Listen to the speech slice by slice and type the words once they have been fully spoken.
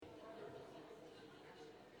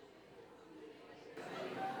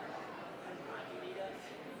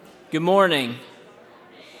Good morning.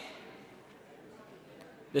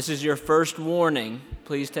 This is your first warning.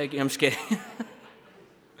 Please take it. I'm just kidding.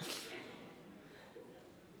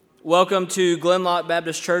 Welcome to Glenlock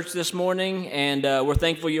Baptist Church this morning, and we're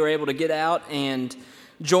thankful you were able to get out and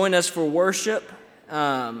join us for worship.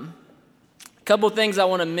 A couple of things I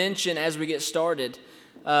want to mention as we get started.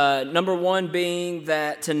 Number one being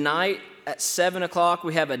that tonight at 7 o'clock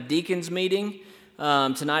we have a deacons meeting.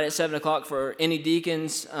 Tonight at 7 o'clock for any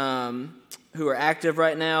deacons who are active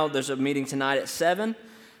right now. There's a meeting tonight at 7.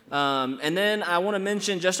 And then I want to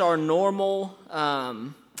mention just our normal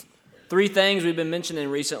three things we've been mentioning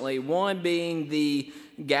recently. One being the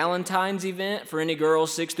Galentine's event for any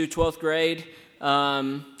girls 6th through 12th grade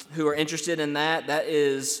who are interested in that. That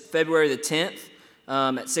is February the 10th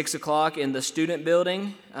at 6 o'clock in the student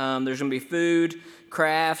building. There's going to be food,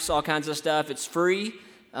 crafts, all kinds of stuff. It's free.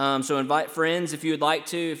 So invite friends if you would like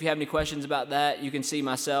to. If you have any questions about that, you can see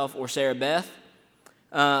myself or Sarah Beth.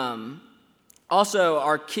 Also,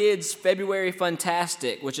 our kids' February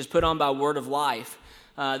Funtastic, which is put on by Word of Life.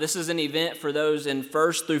 This is an event for those in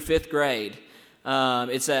 1st through 5th grade.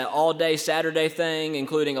 It's an all-day Saturday thing,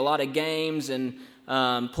 including a lot of games and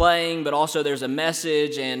playing, but also there's a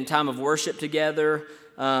message and time of worship together.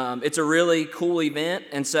 It's a really cool event,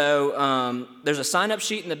 and so there's a sign-up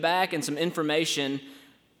sheet in the back and some information.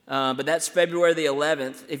 But that's February the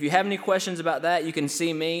 11th. If you have any questions about that, you can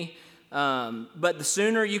see me. But the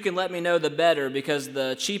sooner you can let me know, the better, because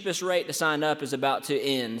the cheapest rate to sign up is about to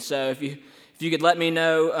end. So if you could let me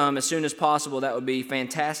know as soon as possible, that would be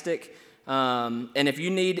fantastic. And if you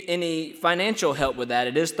need any financial help with that,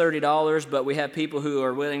 it is $30, but we have people who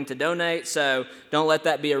are willing to donate, so don't let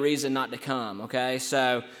that be a reason not to come, okay?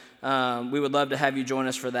 So we would love to have you join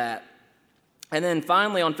us for that. And then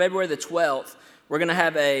finally, on February the 12th, we're going to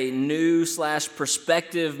have a new /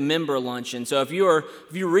 prospective member luncheon. So if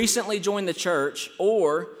you recently joined the church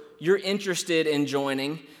or you're interested in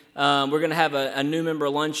joining, we're going to have a new member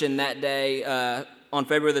luncheon that day on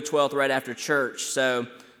February the 12th right after church. So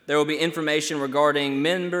there will be information regarding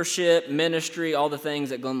membership, ministry, all the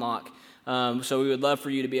things at Glenlock. So we would love for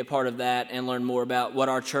you to be a part of that and learn more about what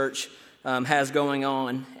our church has going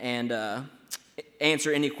on and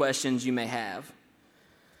answer any questions you may have.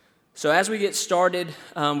 So as we get started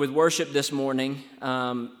with worship this morning,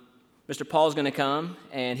 Mr. Paul's going to come,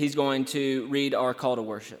 and he's going to read our call to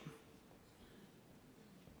worship.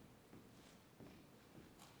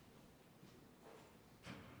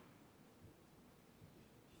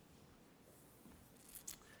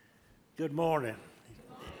 Good morning.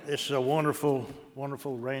 This is a wonderful,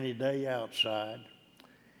 wonderful rainy day outside,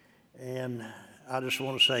 and I just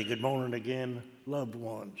want to say good morning again, loved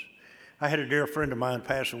ones. I had a dear friend of mine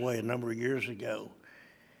pass away a number of years ago,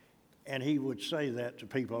 and he would say that to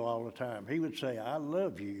people all the time. He would say, I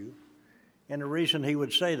love you, and the reason he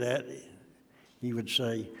would say that, he would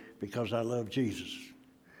say, because I love Jesus.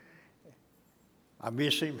 I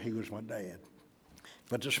miss him. He was my dad.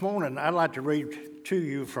 But this morning, I'd like to read to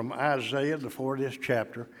you from Isaiah, the 40th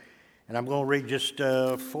chapter, and I'm going to read just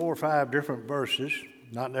 4 or 5 different verses,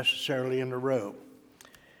 not necessarily in a row.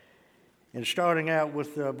 And starting out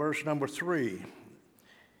with verse number 3,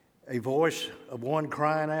 a voice of one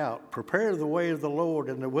crying out, prepare the way of the Lord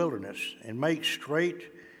in the wilderness, and make straight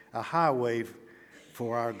a highway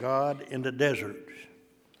for our God in the desert.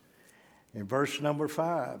 In verse number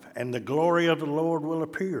 5, and the glory of the Lord will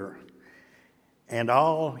appear, and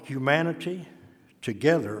all humanity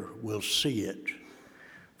together will see it,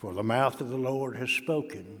 for the mouth of the Lord has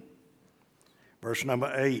spoken. Verse number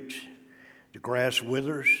 8, the grass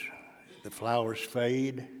withers, the flowers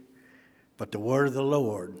fade, but the word of the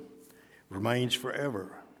Lord remains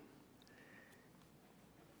forever.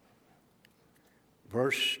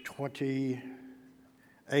 Verse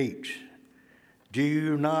 28, do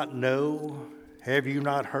you not know, have you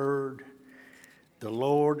not heard? The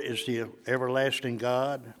Lord is the everlasting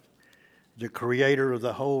God, the creator of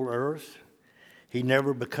the whole earth. He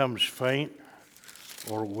never becomes faint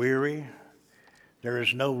or weary. There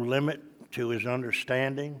is no limit to his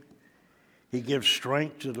understanding. He gives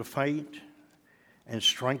strength to the faint and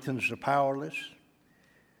strengthens the powerless.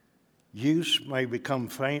 Youths may become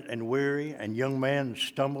faint and weary, and young men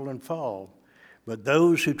stumble and fall. But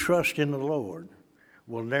those who trust in the Lord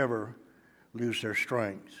will never lose their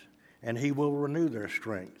strength, and he will renew their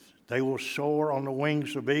strength. They will soar on the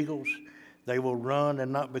wings of eagles. They will run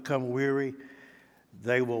and not become weary.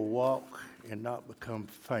 They will walk and not become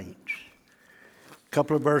faint. A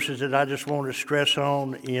couple of verses that I just want to stress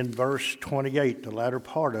on in verse 28, the latter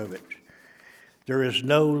part of it. There is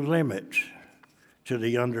no limit to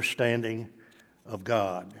the understanding of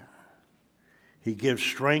God. He gives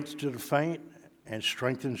strength to the faint and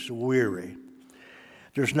strengthens the weary.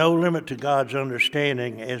 There's no limit to God's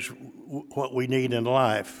understanding as what we need in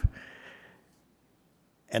life.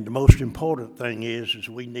 And the most important thing is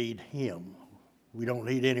we need Him. We don't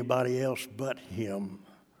need anybody else but Him.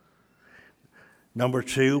 Number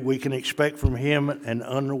two, we can expect from Him an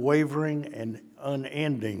unwavering and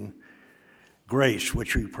unending grace,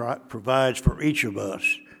 which He provides for each of us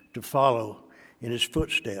to follow in His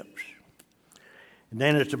footsteps. And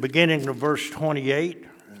then at the beginning of verse 28,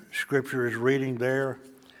 Scripture is reading there,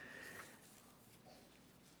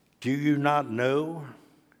 "Do you not know?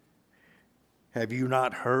 Have you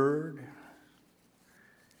not heard?"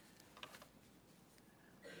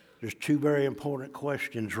 There's two very important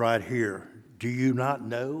questions right here. Do you not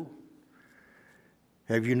know?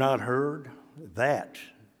 Have you not heard? That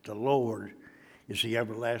the Lord is the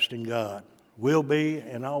everlasting God. Will be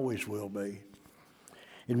and always will be.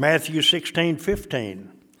 In Matthew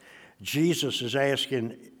 16:15, Jesus is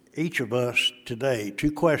asking each of us today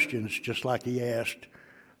two questions just like He asked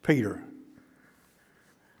Peter.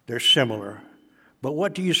 They're similar. But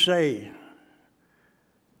what do you say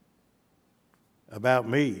about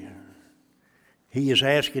me? He is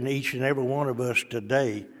asking each and every one of us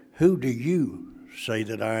today, who do you say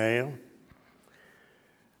that I am?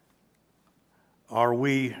 Are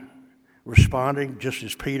we responding just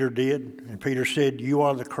as Peter did? And Peter said, "You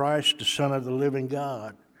are the Christ, the Son of the living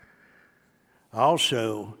God."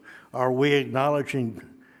 Also, are we acknowledging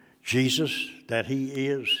Jesus, that He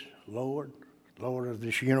is Lord of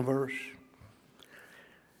this universe?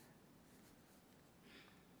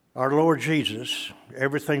 Our Lord Jesus,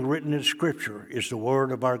 everything written in Scripture is the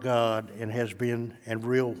Word of our God and has been and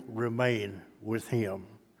will remain with Him.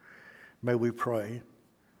 May we pray.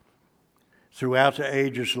 Throughout the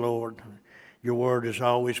ages, Lord, Your Word has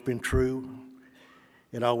always been true.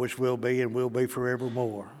 It always will be and will be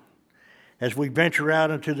forevermore. As we venture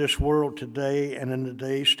out into this world today and in the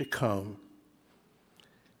days to come,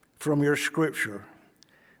 from Your Scripture,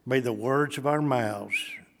 may the words of our mouths,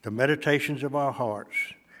 the meditations of our hearts,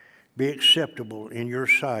 be acceptable in Your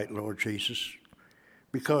sight, Lord Jesus,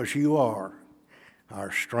 because You are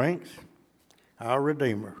our strength, our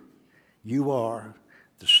Redeemer. You are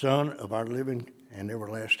the Son of our living and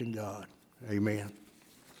everlasting God. Amen.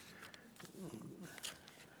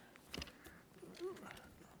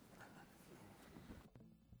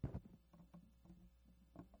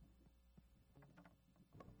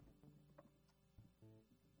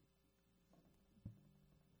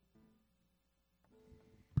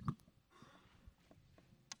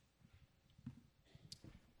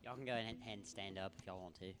 Y'all can go ahead and stand up if y'all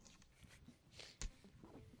want to.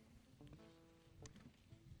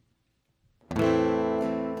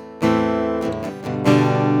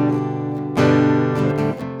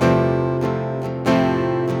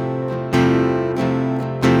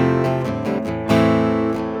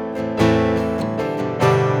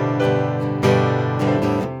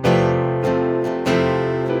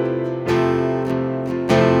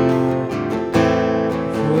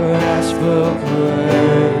 For I spoke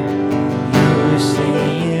word, you were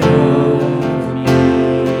singing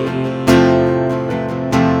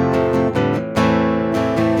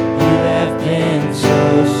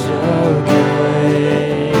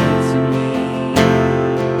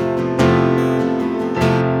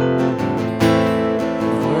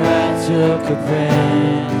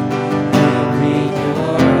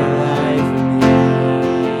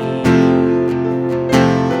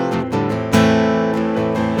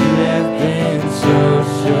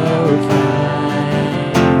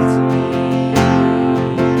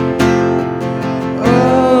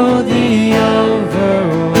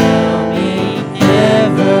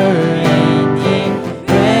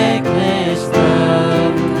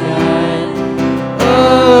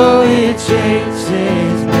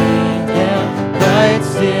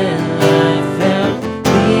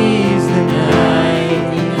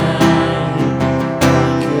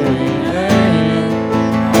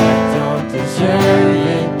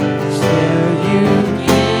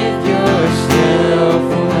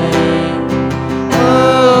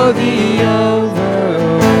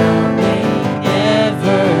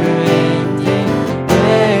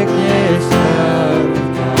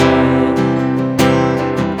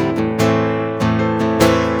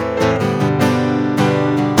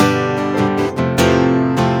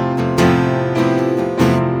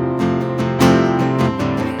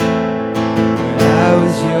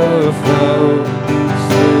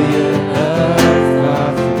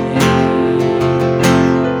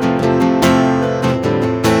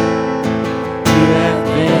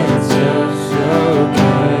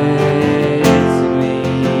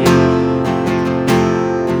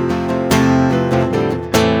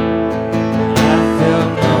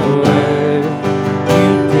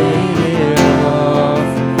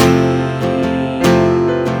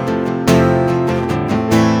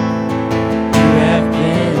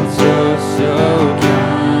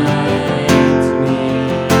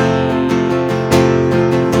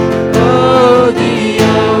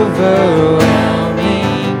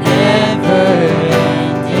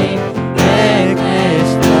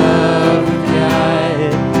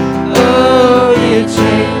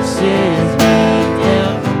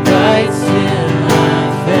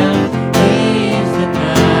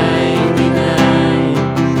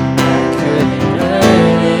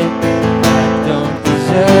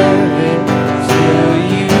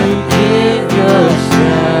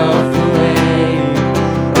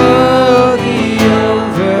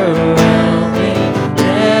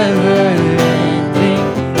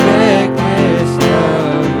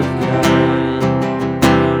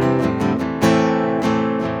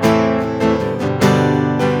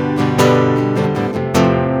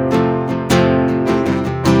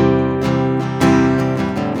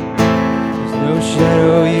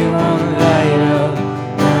shadow you won't light up,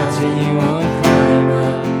 mountain you won't climb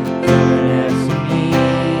up, coming after me.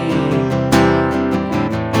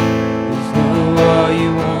 There's no wall you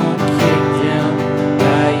won't kick down,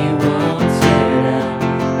 lie you won't tear down,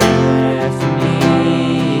 coming after me.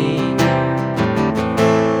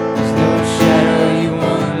 There's no shadow you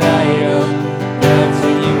won't light up,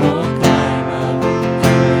 mountain you won't climb up,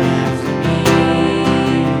 coming after me.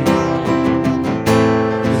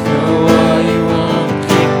 There's no wall you won't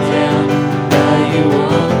kick down, lie you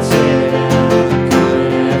won't tear down,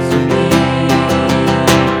 coming after me.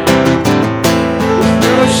 There's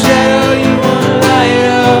no shadow you won't light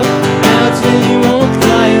up, mountain you won't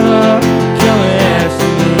climb up, coming after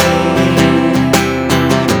me.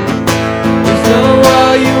 There's no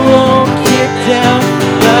wall you won't kick down,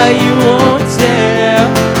 lie you won't tear down,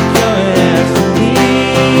 coming after me.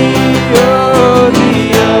 Oh, the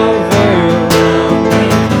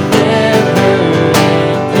overwhelming, never-ending,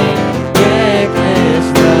 reckless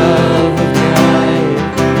love of God.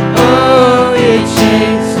 Oh, it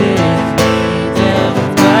chases me down,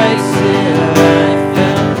 fights till I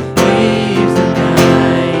found, leaves the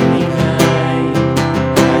 99.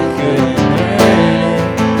 I couldn't earn it,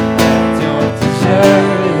 I don't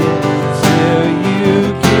deserve it, till you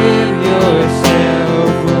give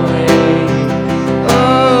yourself away.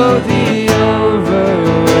 Oh, the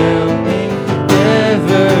overwhelming,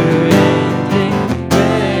 never-ending,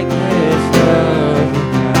 reckless love of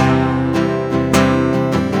God.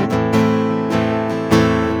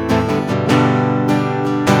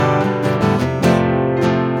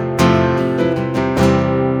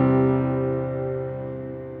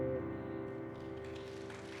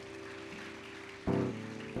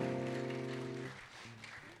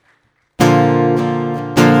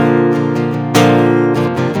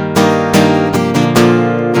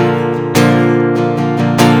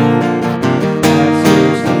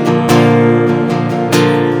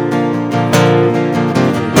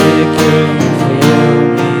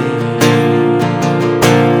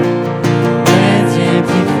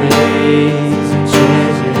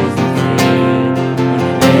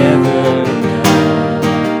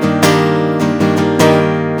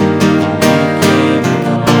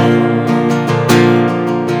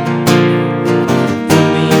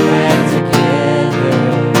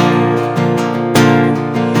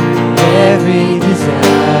 Every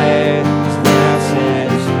desire is now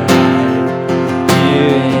satisfied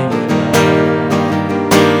here in your love.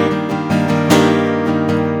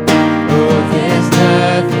 Oh, there's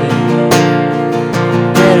nothing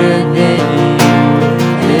better than you.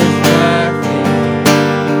 There's nothing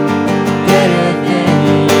better than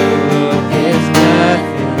you. There's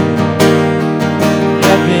nothing.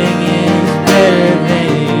 Nothing is better than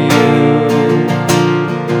you.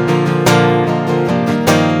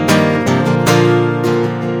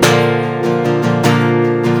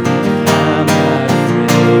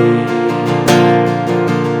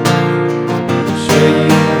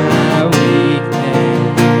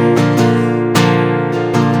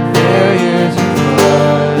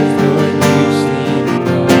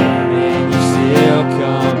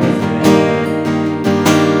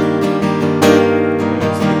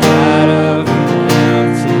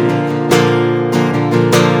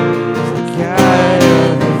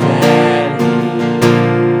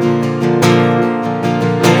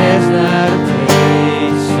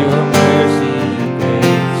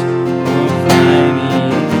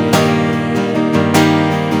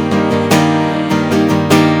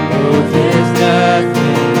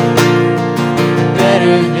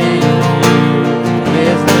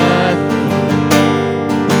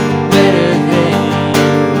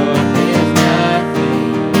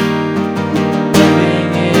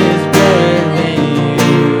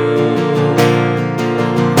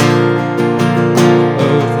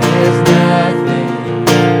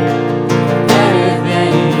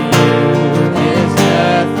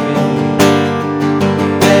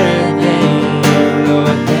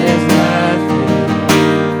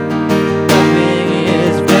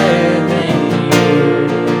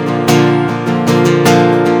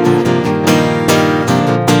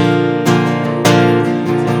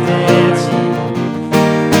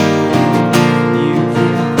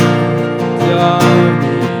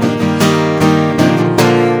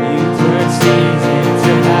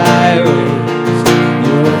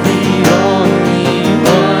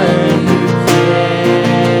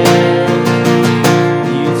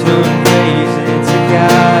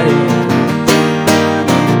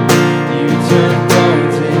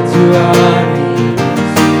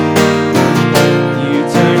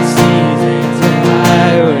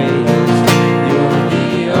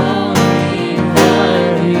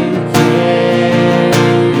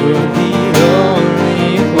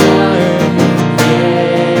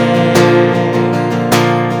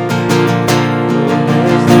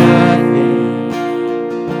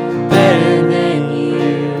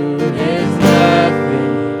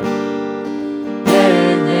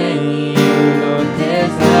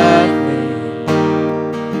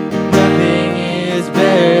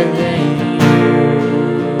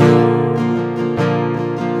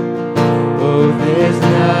 know there's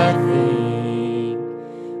nothing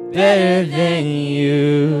better than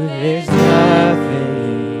you. There's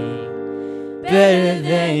nothing better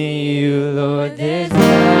than you, Lord. There's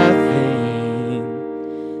nothing,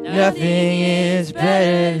 nothing is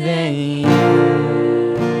better than you.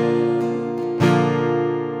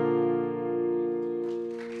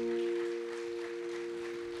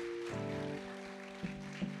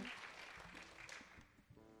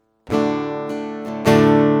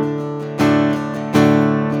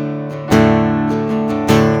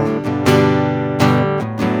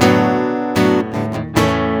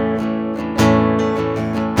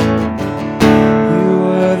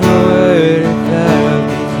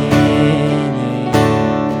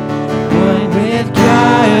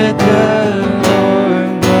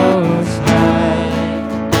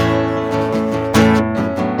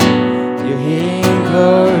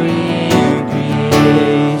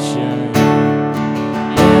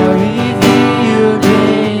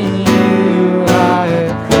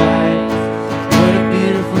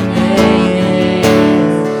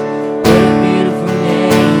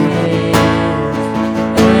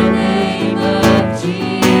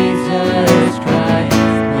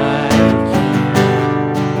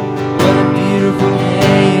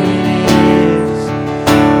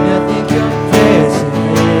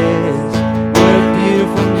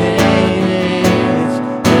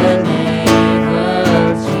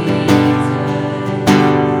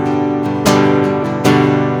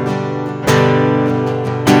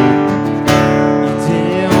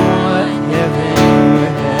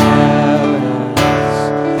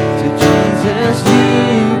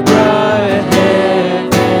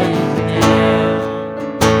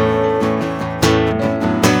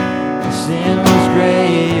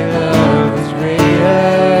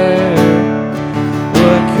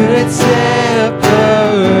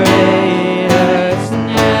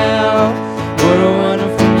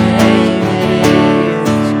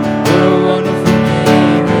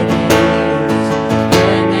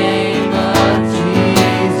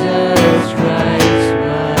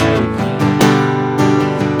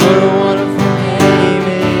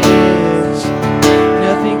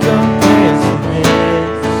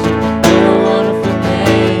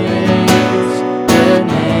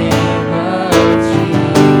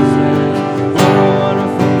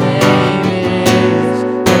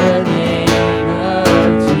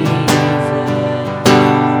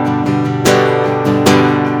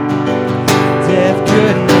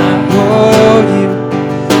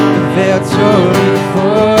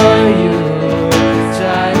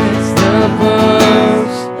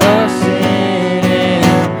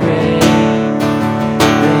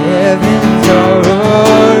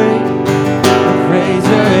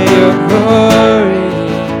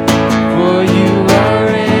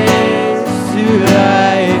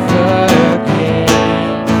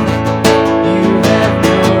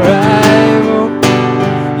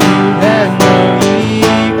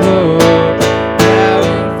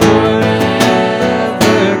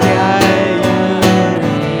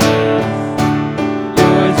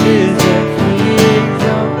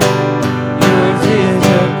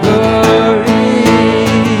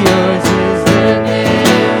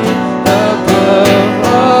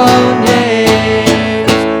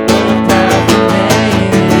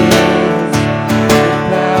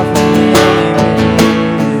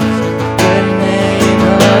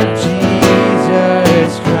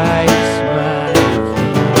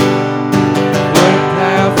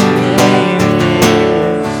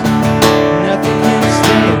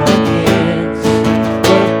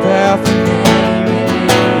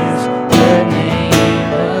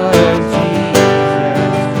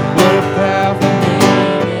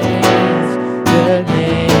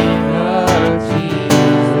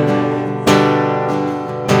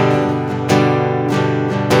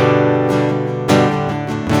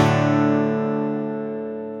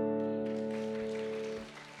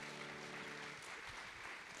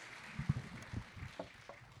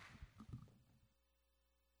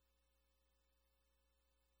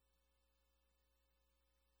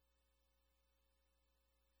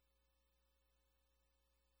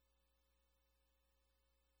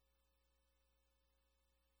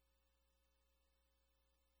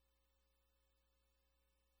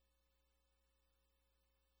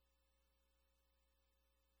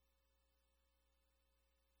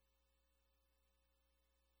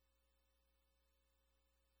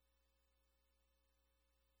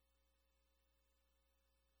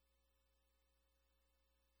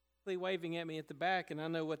 Waving at me at the back, and I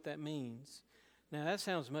know what that means. Now, that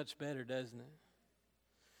sounds much better, doesn't it?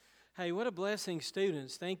 Hey, what a blessing,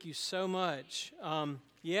 students. Thank you so much.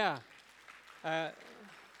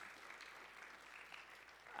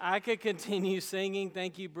 I could continue singing.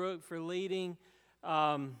 Thank you, Brooke, for leading.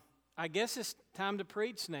 I guess it's time to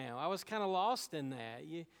preach now. I was kind of lost in that.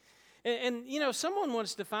 Someone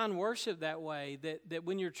wants to define worship that way, that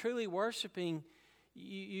when you're truly worshiping,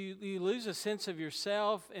 you lose a sense of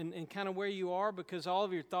yourself and kind of where you are, because all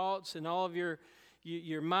of your thoughts and all of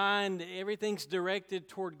your mind, everything's directed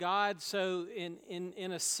toward God. So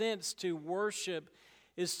in a sense, to worship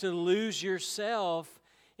is to lose yourself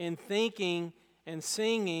in thinking and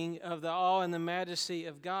singing of the awe and the majesty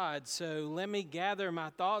of God. So let me gather my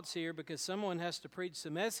thoughts here, because someone has to preach the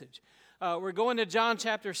message. We're going to John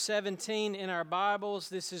chapter 17 in our Bibles.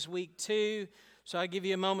 This is week 2, so I'll give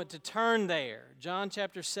you a moment to turn there. John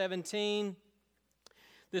chapter 17,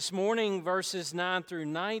 this morning, verses 9 through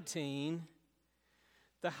 19.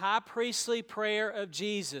 The high priestly prayer of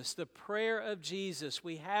Jesus, the prayer of Jesus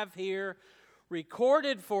we have here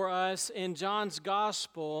recorded for us in John's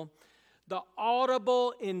Gospel, the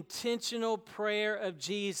audible, intentional prayer of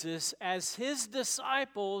Jesus as his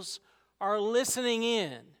disciples are listening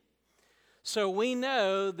in. So we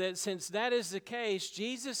know that since that is the case,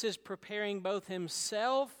 Jesus is preparing both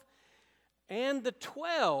himself and the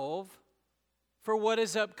 12 for what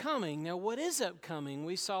is upcoming. Now, what is upcoming?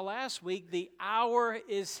 We saw last week the hour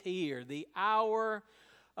is here, the hour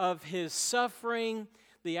of his suffering,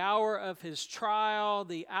 the hour of his trial,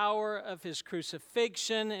 the hour of his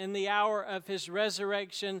crucifixion, and the hour of his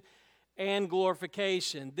resurrection and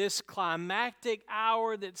glorification. This climactic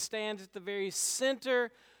hour that stands at the very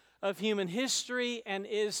center of human history and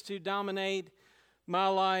is to dominate my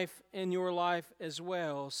life and your life as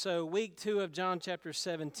well. So week 2 of John chapter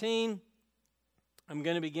 17, I'm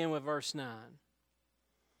going to begin with verse 9.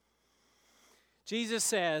 Jesus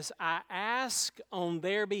says, I ask on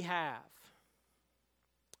their behalf.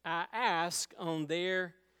 I ask on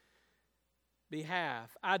their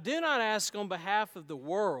behalf. I do not ask on behalf of the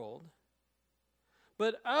world,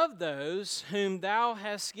 but of those whom thou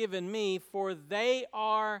hast given me, for they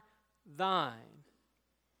are thine.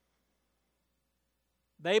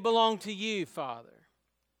 They belong to you, Father.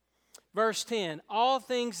 Verse 10, all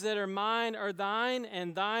things that are mine are thine,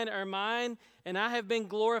 and thine are mine, and I have been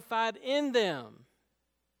glorified in them.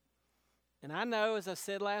 And I know, as I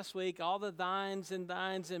said last week, all the thines and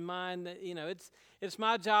mine, it's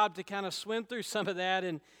my job to kind of swim through some of that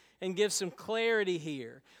and give some clarity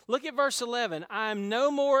here. Look at verse 11. I am no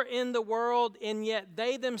more in the world, and yet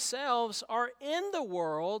they themselves are in the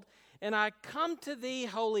world, and I come to thee,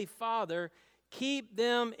 Holy Father, keep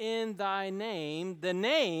them in thy name, the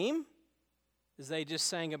name, as they just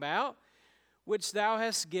sang about, which thou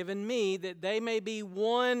hast given me, that they may be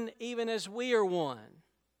one even as we are one.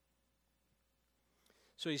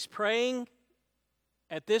 So he's praying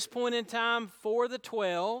at this point in time for the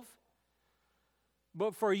 12,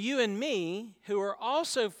 but for you and me, who are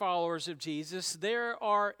also followers of Jesus, there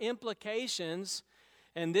are implications,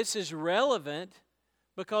 and this is relevant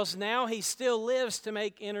because now he still lives to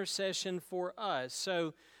make intercession for us.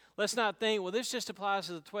 So let's not think, well, this just applies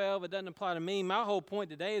to the 12, it doesn't apply to me. My whole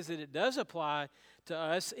point today is that it does apply to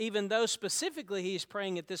us, even though specifically he's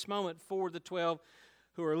praying at this moment for the 12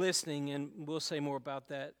 who are listening, and we'll say more about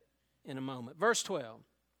that in a moment. Verse 12,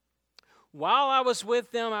 while I was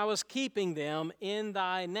with them, I was keeping them in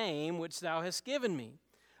thy name, which thou hast given me.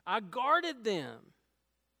 I guarded them.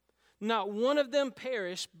 Not one of them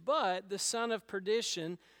perished, but the son of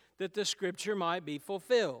perdition, that the scripture might be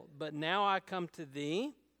fulfilled. But now I come to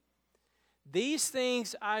thee. These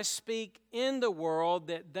things I speak in the world,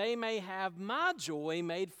 that they may have my joy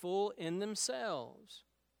made full in themselves.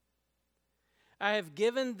 I have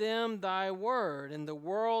given them thy word, and the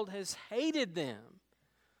world has hated them,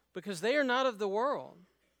 because they are not of the world,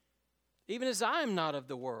 even as I am not of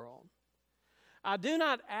the world. I do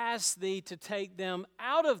not ask thee to take them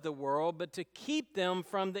out of the world, but to keep them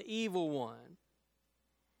from the evil one.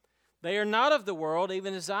 They are not of the world,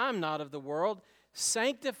 even as I am not of the world.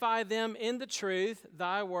 Sanctify them in the truth.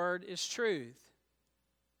 Thy word is truth.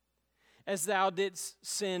 As thou didst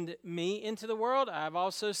send me into the world, I have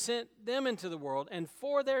also sent them into the world, and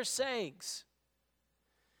for their sakes.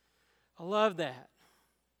 I love that.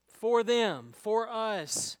 For them, for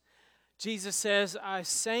us. Jesus says, I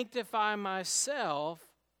sanctify myself,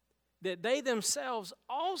 that they themselves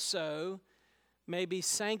also may be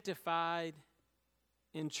sanctified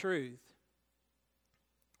in truth.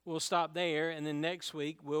 We'll stop there, and then next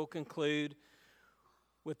week we'll conclude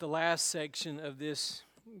with the last section of this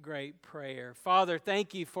great prayer. Father,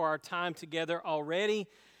 thank you for our time together already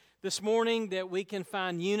this morning, that we can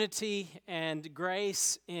find unity and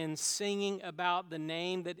grace in singing about the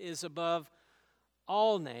name that is above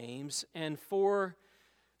all names, and for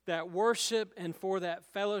that worship and for that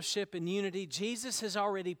fellowship and unity. Jesus has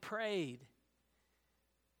already prayed.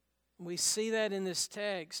 We see that in this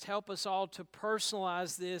text. Help us all to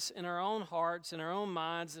personalize this in our own hearts, in our own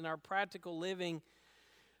minds, in our practical living.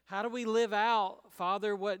 How do we live out,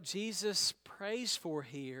 Father, what Jesus prays for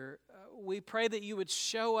here? We pray that you would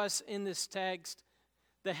show us in this text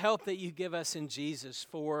the help that you give us in Jesus.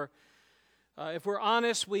 For if we're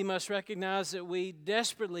honest, we must recognize that we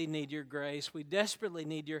desperately need your grace. We desperately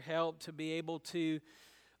need your help to be able to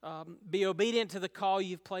be obedient to the call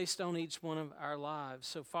you've placed on each one of our lives.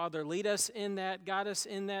 So, Father, lead us in that, guide us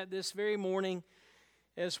in that this very morning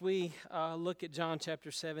as we look at John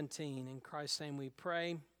chapter 17. In Christ's name we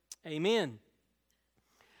pray. Amen.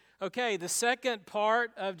 Okay, the second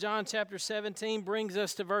part of John chapter 17 brings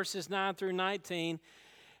us to verses 9 through 19.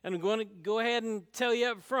 And I'm going to go ahead and tell you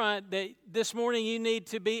up front that this morning you need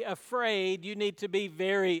to be afraid. You need to be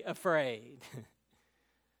very afraid.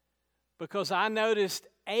 Because I noticed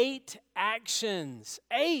 8 actions.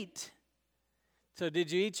 8. So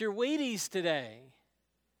did you eat your Wheaties today?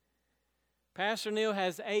 Pastor Neil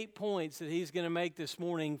has 8 points that he's going to make this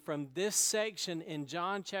morning from this section in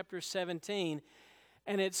John chapter 17.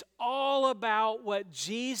 And it's all about what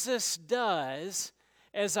Jesus does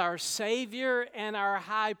as our Savior and our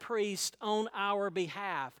High Priest on our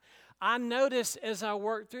behalf. I noticed as I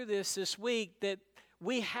worked through this week that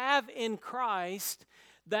we have in Christ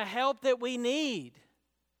the help that we need.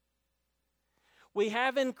 We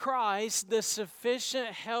have in Christ the sufficient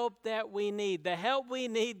help that we need. The help we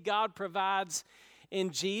need, God provides in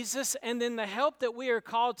Jesus. And then the help that we are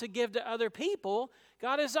called to give to other people,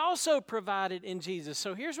 God has also provided in Jesus.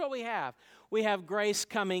 So here's what we have. We have grace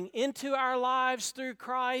coming into our lives through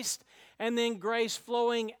Christ, and then grace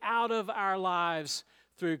flowing out of our lives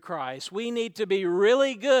through Christ. We need to be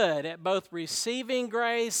really good at both receiving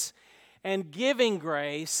grace and giving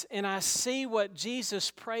grace. And I see what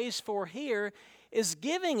Jesus prays for here is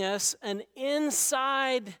giving us an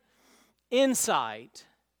inside insight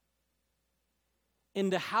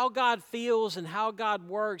into how God feels and how God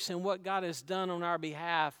works and what God has done on our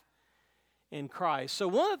behalf in Christ. So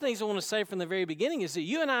one of the things I want to say from the very beginning is that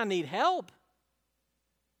you and I need help.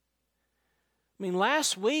 I mean,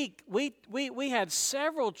 last week we had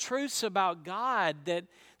several truths about God that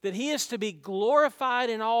He is to be glorified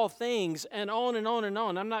in all things, and on and on and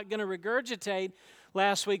on. I'm not going to regurgitate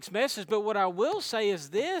last week's message, but what I will say is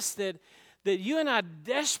this, that you and I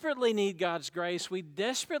desperately need God's grace. We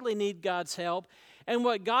desperately need God's help. And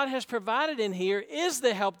what God has provided in here is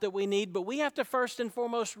the help that we need, but we have to first and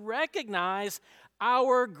foremost recognize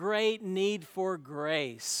our great need for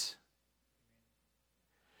grace.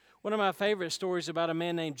 One of my favorite stories about a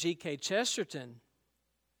man named G.K. Chesterton.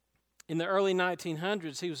 In the early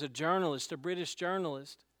 1900s, he was a journalist, a British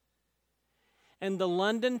journalist. And the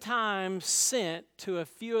London Times sent to a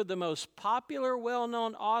few of the most popular,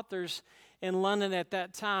 well-known authors in London at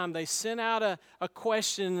that time, they sent out a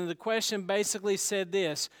question, and the question basically said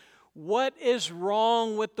this: what is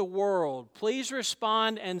wrong with the world? Please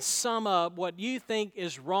respond and sum up what you think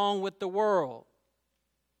is wrong with the world.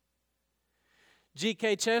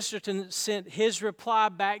 G.K. Chesterton sent his reply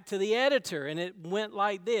back to the editor, and it went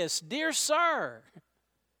like this: Dear Sir,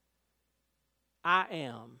 I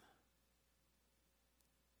am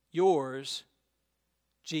yours,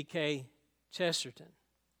 G.K. Chesterton.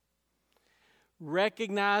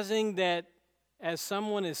 Recognizing that, as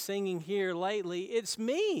someone is singing here lately, it's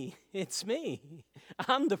me.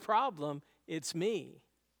 I'm the problem. It's me.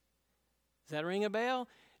 Does that ring a bell?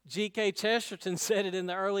 G.K. Chesterton said it in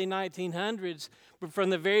the early 1900s, but from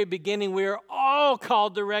the very beginning, we are all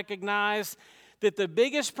called to recognize that the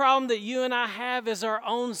biggest problem that you and I have is our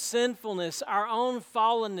own sinfulness, our own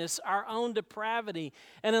fallenness, our own depravity.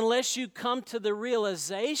 And unless you come to the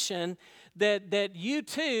realization that you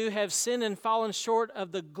too have sinned and fallen short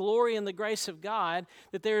of the glory and the grace of God,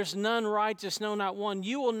 that there is none righteous, no, not one,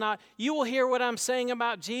 you will hear what I'm saying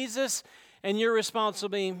about Jesus, and your response will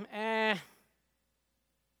be,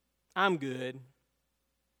 I'm good.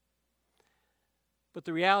 But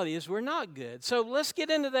the reality is we're not good. So let's get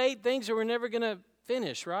into the 8 things that we're never going to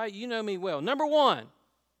finish, right? You know me well. Number 1.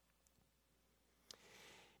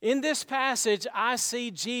 In this passage, I see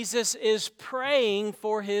Jesus is praying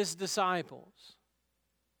for his disciples.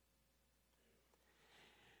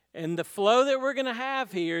 And the flow that we're going to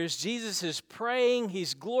have here is Jesus is praying,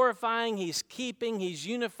 he's glorifying, he's keeping, he's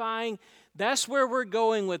unifying. That's where we're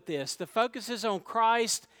going with this. The focus is on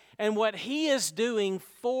Christ and what he is doing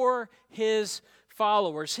for his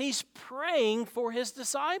followers. He's praying for his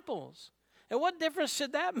disciples. And what difference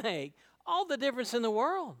should that make? All the difference in the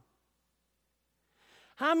world.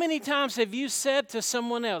 How many times have you said to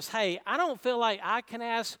someone else, hey, I don't feel like I can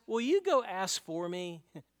ask, will you go ask for me?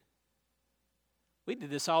 We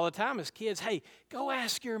did this all the time as kids. Hey, go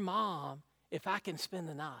ask your mom if I can spend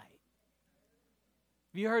the night.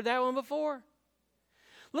 Have you heard that one before?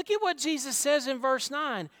 Look at what Jesus says in verse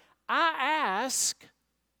 9. I ask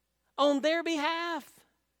on their behalf.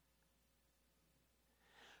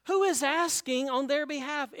 Who is asking on their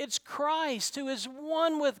behalf? It's Christ, who is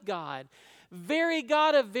one with God. Very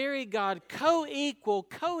God of very God, co-equal,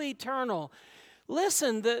 co-eternal.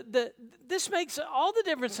 Listen, this makes all the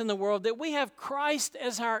difference in the world that we have Christ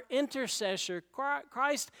as our intercessor,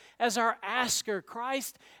 Christ as our asker,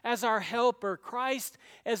 Christ as our helper, Christ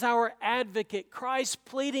as our advocate, Christ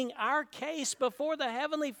pleading our case before the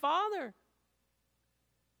Heavenly Father.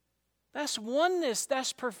 That's oneness,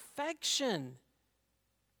 that's perfection.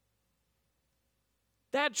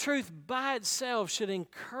 That truth by itself should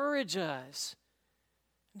encourage us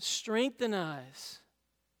and strengthen us.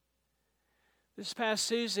 This past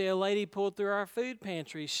Tuesday, a lady pulled through our food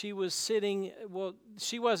pantry. She was sitting,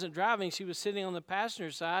 she wasn't driving, she was sitting on the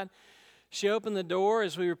passenger side. She opened the door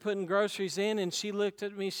as we were putting groceries in, and she looked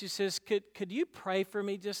at me. She says, could you pray for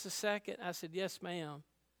me just a second? I said, yes, ma'am.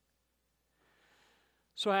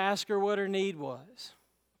 So I asked her what her need was.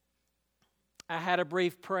 I had a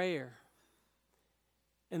brief prayer.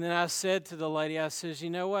 And then I said to the lady, I says, you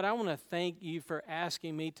know what, I want to thank you for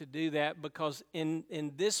asking me to do that, because in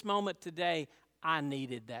this moment today, I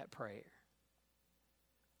needed that prayer.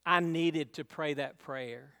 I needed to pray that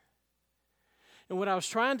prayer. And what I was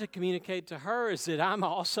trying to communicate to her is that I'm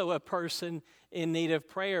also a person in need of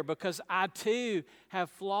prayer, because I too have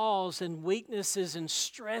flaws and weaknesses and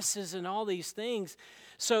stresses and all these things.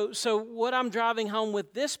 So what I'm driving home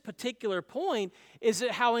with this particular point is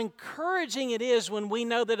that how encouraging it is when we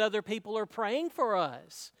know that other people are praying for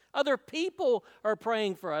us. Other people are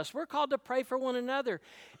praying for us. We're called to pray for one another.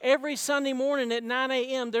 Every Sunday morning at 9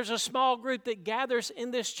 a.m., there's a small group that gathers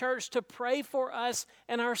in this church to pray for us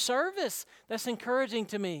and our service. That's encouraging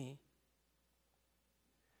to me.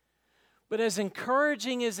 But as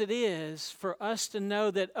encouraging as it is for us to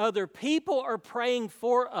know that other people are praying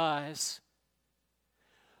for us,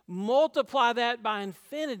 multiply that by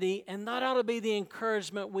infinity, and that ought to be the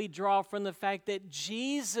encouragement we draw from the fact that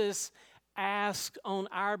Jesus asked on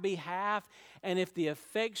our behalf. And if the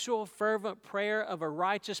effectual, fervent prayer of a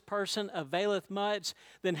righteous person availeth much,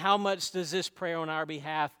 then how much does this prayer on our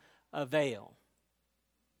behalf avail?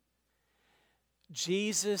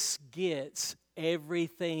 Jesus gets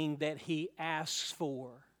everything that he asks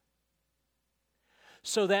for.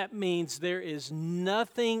 So that means there is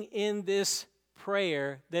nothing in this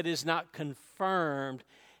prayer that is not confirmed,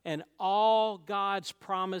 and all God's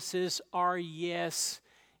promises are yes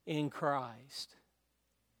in Christ.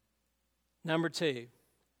 Number 2,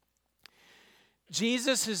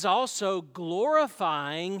 Jesus is also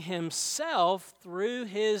glorifying himself through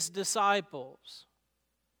his disciples.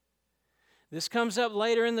 This comes up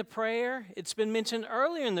later in the prayer. It's been mentioned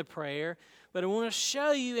earlier in the prayer, but I want to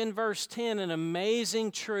show you in verse 10 an amazing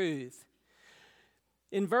truth.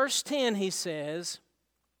 In verse 10, he says,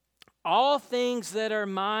 all things that are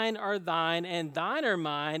mine are thine, and thine are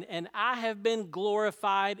mine, and I have been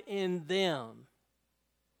glorified in them.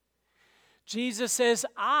 Jesus says,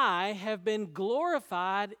 I have been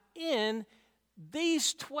glorified in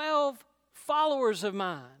these 12 followers of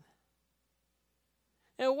mine.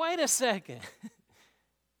 Now, wait a second.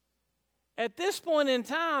 At this point in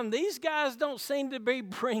time, these guys don't seem to be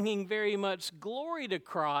bringing very much glory to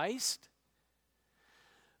Christ.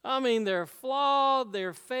 I mean, they're flawed,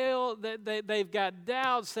 they're failed, they've got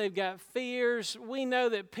doubts, they've got fears. We know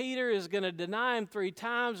that Peter is going to deny him 3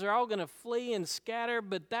 times. They're all going to flee and scatter,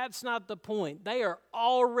 but that's not the point. They are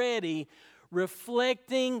already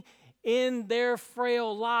reflecting in their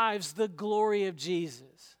frail lives the glory of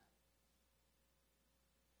Jesus.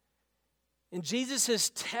 And Jesus is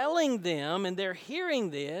telling them, and they're hearing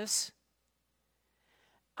this,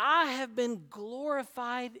 I have been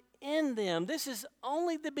glorified in them. This is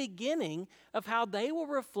only the beginning of how they will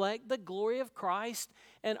reflect the glory of Christ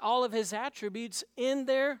and all of his attributes in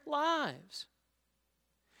their lives.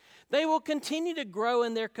 They will continue to grow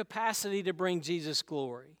in their capacity to bring Jesus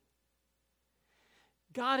glory.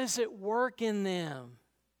 God is at work in them.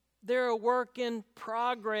 They're a work in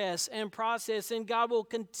progress and process, and God will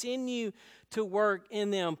continue to work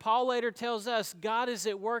in them. Paul later tells us God is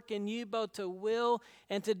at work in you both to will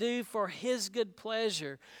and to do for his good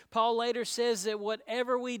pleasure. Paul later says that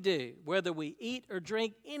whatever we do, whether we eat or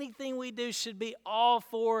drink, anything we do should be all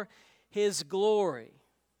for his glory.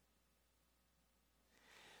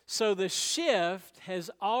 So the shift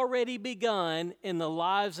has already begun in the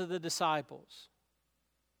lives of the disciples.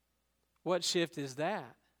 What shift is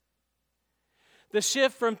that? The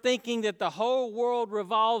shift from thinking that the whole world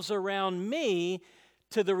revolves around me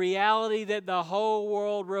to the reality that the whole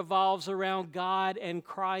world revolves around God and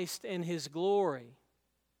Christ and His glory.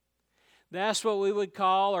 That's what we would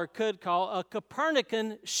call, or could call, a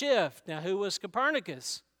Copernican shift. Now, who was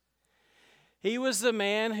Copernicus? He was the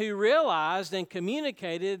man who realized and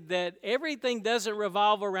communicated that everything doesn't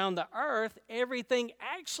revolve around the earth. Everything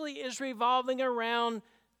actually is revolving around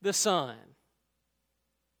the sun.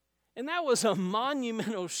 And that was a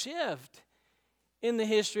monumental shift in the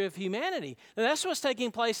history of humanity. And that's what's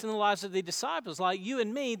taking place in the lives of the disciples. Like you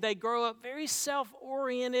and me, they grow up very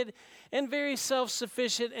self-oriented and very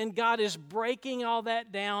self-sufficient, and God is breaking all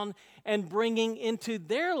that down and bringing into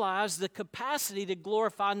their lives the capacity to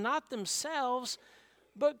glorify not themselves,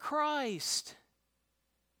 but Christ.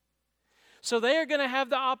 So they are going to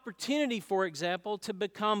have the opportunity, for example, to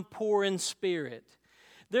become poor in spirit.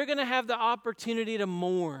 They're going to have the opportunity to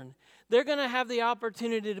mourn. They're going to have the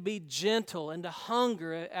opportunity to be gentle and to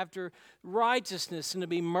hunger after righteousness and to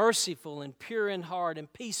be merciful and pure in heart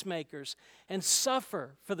and peacemakers and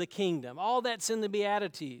suffer for the kingdom. All that's in the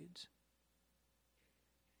Beatitudes.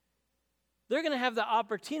 They're going to have the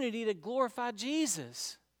opportunity to glorify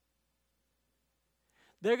Jesus.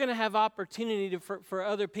 They're going to have opportunity for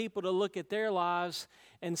other people to look at their lives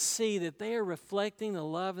and see that they are reflecting the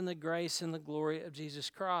love and the grace and the glory of Jesus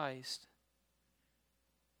Christ.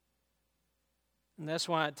 And that's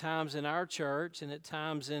why at times in our church and at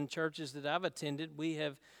times in churches that I've attended, we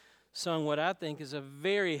have sung what I think is a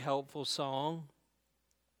very helpful song.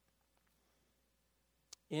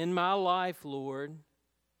 In my life, Lord,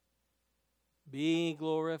 be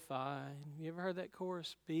glorified. You ever heard that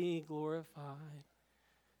chorus? Be glorified.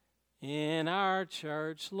 In our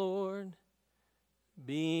church, Lord,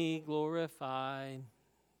 be glorified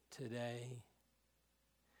today.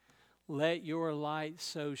 Let your light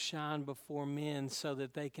so shine before men so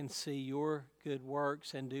that they can see your good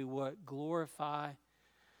works and do what? Glorify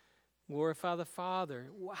the Father.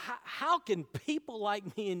 How can people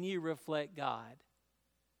like me and you reflect God?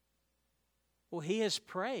 Well, He has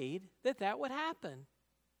prayed that would happen.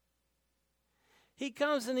 He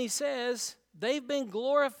comes and He says, they've been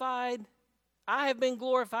glorified. I have been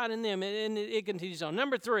glorified in them. And it continues on.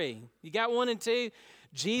 Number 3, you got 1 and 2.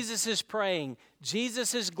 Jesus is praying.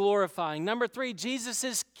 Jesus is glorifying. Number 3, Jesus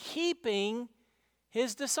is keeping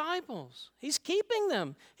His disciples. He's keeping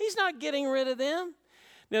them. He's not getting rid of them.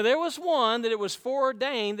 Now, there was one that it was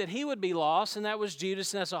foreordained that he would be lost, and that was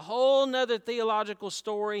Judas. And that's a whole nother theological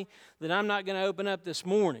story that I'm not going to open up this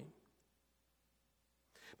morning.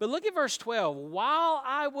 But look at verse 12. While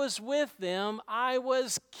I was with them, I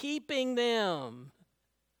was keeping them.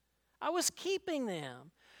 I was keeping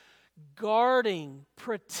them. Guarding,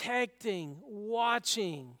 protecting,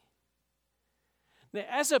 watching. Now,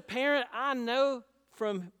 as a parent, I know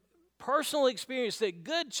from personal experience that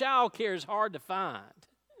good child care is hard to find.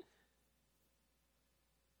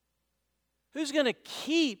 Who's going to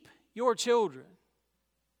keep your children?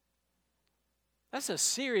 That's a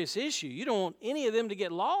serious issue. You don't want any of them to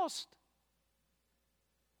get lost.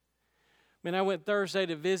 I went Thursday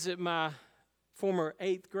to visit my former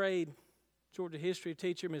 8th grade Georgia history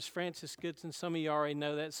teacher, Miss Frances Goodson. Some of you already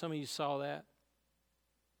know that. Some of you saw that.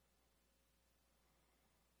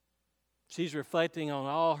 She's reflecting on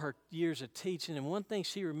all her years of teaching, and one thing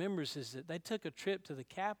she remembers is that they took a trip to the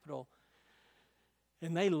Capitol,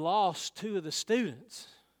 and they lost 2 of the students.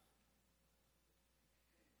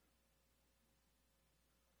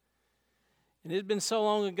 And it had been so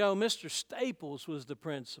long ago, Mr. Staples was the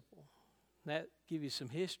principal. That gives you some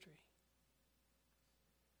history.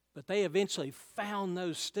 But they eventually found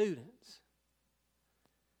those students.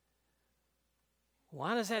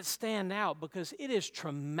 Why does that stand out? Because it is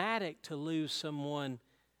traumatic to lose someone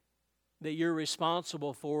that you're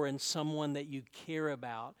responsible for and someone that you care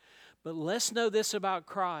about. But let's know this about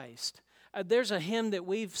Christ. There's a hymn that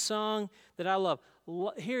we've sung that I love.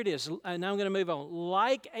 Here it is, and I'm going to move on.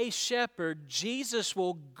 Like a shepherd, Jesus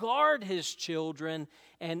will guard His children,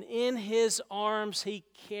 and in His arms He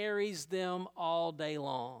carries them all day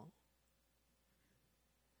long.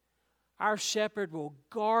 Our shepherd will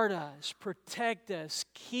guard us, protect us,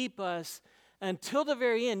 keep us until the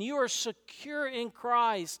very end. You are secure in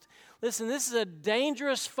Christ. Listen, this is a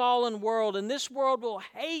dangerous fallen world, and this world will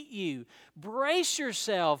hate you. Brace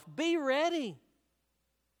yourself. Be ready.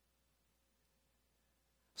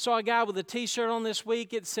 Saw a guy with a t-shirt on this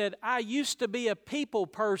week. It said, I used to be a people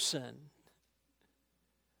person.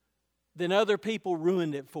 Then other people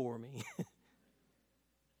ruined it for me.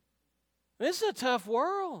 This is a tough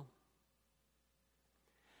world.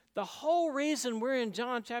 The whole reason we're in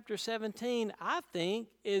John chapter 17, I think,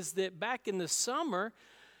 is that back in the summer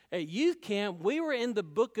at youth camp, we were in the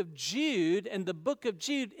book of Jude, and the book of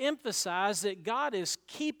Jude emphasized that God is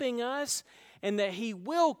keeping us and that He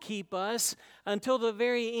will keep us until the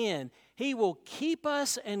very end. He will keep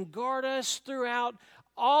us and guard us throughout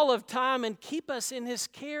all of time and keep us in His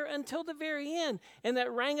care until the very end. And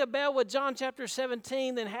that rang a bell with John chapter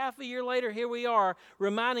 17. Then half a year later, here we are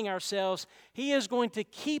reminding ourselves He is going to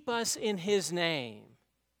keep us in His name.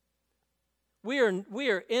 We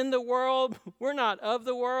are in the world. We're not of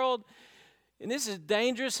the world. And this is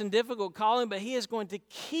dangerous and difficult calling, but He is going to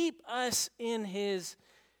keep us in His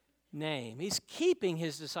name. He's keeping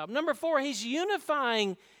His disciples. Number 4, He's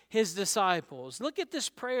unifying His disciples. Look at this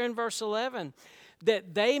prayer in verse 11.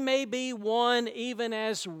 That they may be one even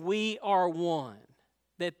as we are one.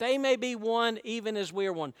 That they may be one even as we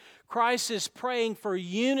are one. Christ is praying for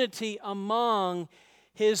unity among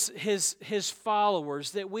His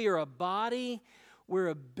followers. That we are a body, we're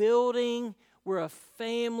a building, we're a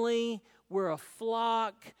family, we're a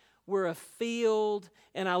flock, we're a field.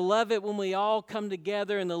 And I love it when we all come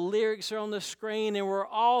together and the lyrics are on the screen and we're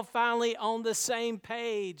all finally on the same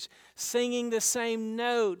page, singing the same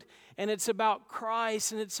note. And it's about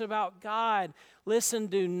Christ and it's about God. Listen,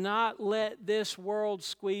 do not let this world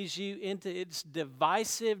squeeze you into its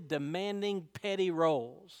divisive, demanding, petty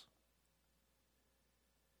roles.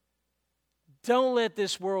 Don't let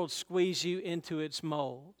this world squeeze you into its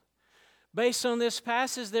mold. Based on this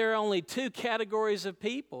passage, there are only 2 categories of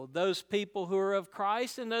people. Those people who are of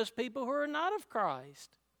Christ and those people who are not of Christ.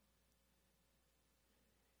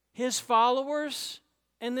 His followers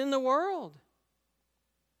and then the world.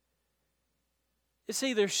 It's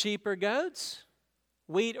either sheep or goats,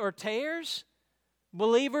 wheat or tares,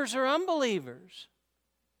 believers or unbelievers.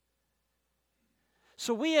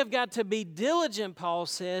 So we have got to be diligent, Paul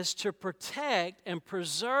says, to protect and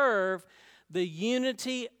preserve the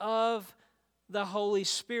unity of the Holy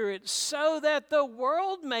Spirit so that the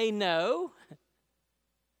world may know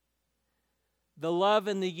the love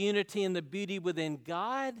and the unity and the beauty within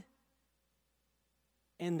God,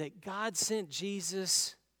 and that God sent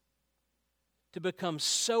Jesus to become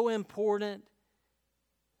so important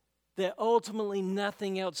that ultimately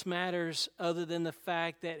nothing else matters other than the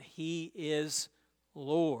fact that He is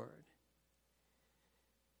Lord.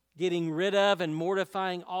 Getting rid of and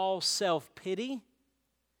mortifying all self-pity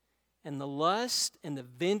and the lust and the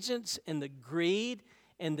vengeance and the greed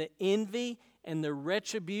and the envy and the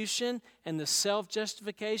retribution and the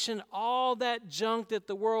self-justification, all that junk that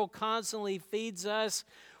the world constantly feeds us.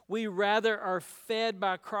 We rather are fed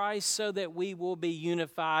by Christ so that we will be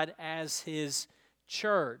unified as His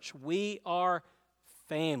church. We are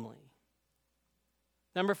family.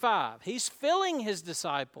 Number 5, He's filling His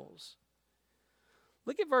disciples.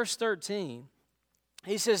 Look at verse 13.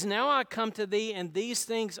 He says, now I come to thee, and these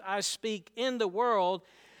things I speak in the world,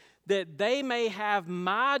 that they may have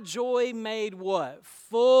my joy made what?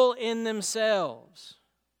 Full in themselves.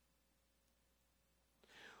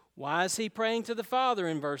 Why is He praying to the Father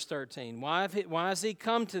in verse 13? Why has He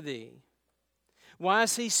come to thee? Why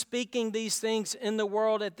is He speaking these things in the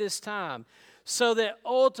world at this time? So that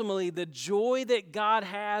ultimately the joy that God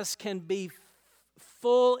has can be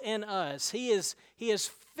full in us. He is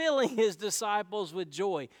filling His disciples with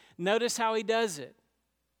joy. Notice how He does it.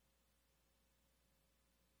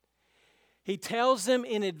 He tells them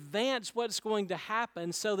in advance what's going to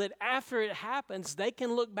happen so that after it happens, they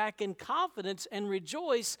can look back in confidence and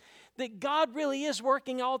rejoice that God really is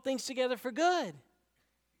working all things together for good.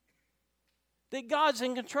 That God's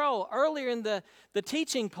in control. Earlier in the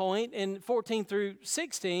teaching point in 14 through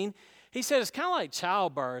 16, he said it's kind of like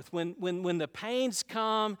childbirth. When the pains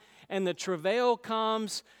come and the travail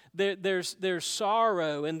comes, there's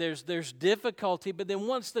sorrow and there's difficulty. But then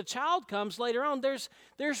once the child comes later on,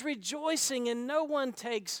 there's rejoicing, and no one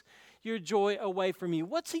takes your joy away from you.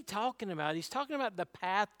 What's he talking about? He's talking about the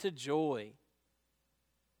path to joy.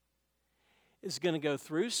 It's going to go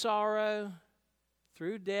through sorrow,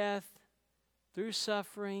 through death, through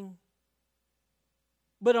suffering.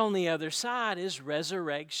 But on the other side is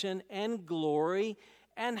resurrection and glory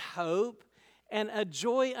and hope and a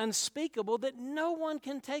joy unspeakable that no one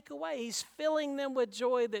can take away. He's filling them with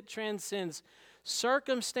joy that transcends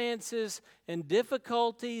circumstances and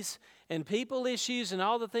difficulties and people issues and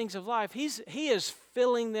all the things of life. He is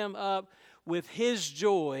filling them up with His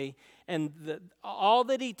joy, and all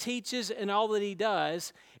that He teaches and all that He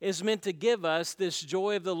does is meant to give us this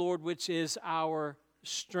joy of the Lord, which is our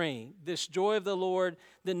strength, this joy of the Lord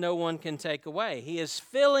that no one can take away. He is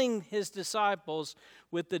filling His disciples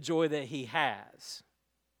with the joy that he has.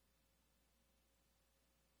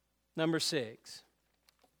 Number 6.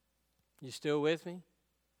 You still with me?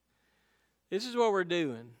 This is what we're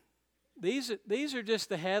doing. These are just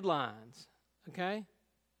the headlines, okay?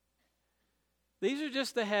 These are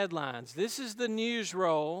just the headlines. This is the news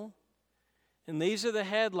roll, and these are the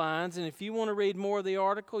headlines. And if you want to read more of the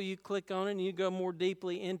article, you click on it and you go more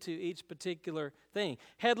deeply into each particular thing.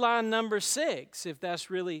 Headline number 6, if that's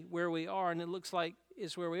really where we are, and it looks like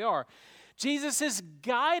it's where we are. Jesus is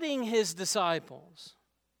guiding his disciples.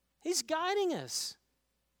 He's guiding us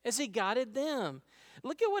as he guided them.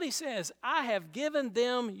 Look at what he says. I have given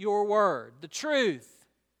them your word, the truth.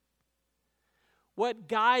 What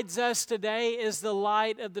guides us today is the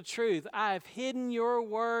light of the truth. I have hidden your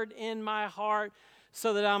word in my heart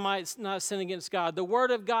so that I might not sin against God. The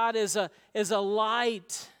word of God is a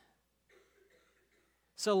light.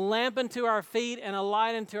 It's a lamp unto our feet and a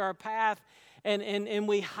light unto our path. And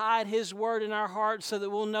we hide his word in our hearts so that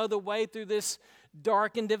we'll know the way through this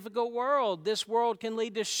dark and difficult world. This world can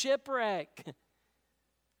lead to shipwreck.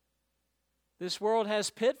 This world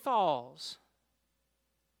has pitfalls.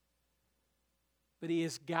 But he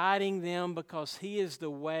is guiding them because he is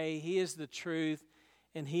the way, he is the truth,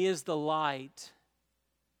 and he is the light.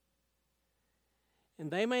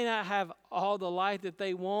 And they may not have all the light that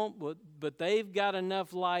they want, but they've got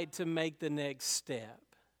enough light to make the next step.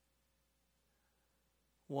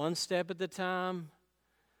 One step at a time,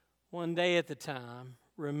 one day at a time,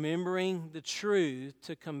 remembering the truth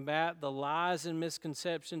to combat the lies and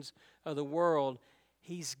misconceptions of the world.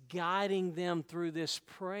 He's guiding them through this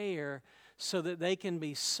prayer so that they can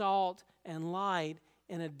be salt and light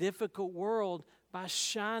in a difficult world by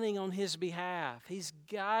shining on his behalf. He's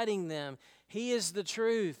guiding them. He is the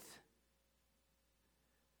truth.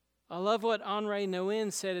 I love what Henri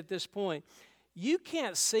Nouwen said at this point. You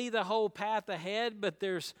can't see the whole path ahead, but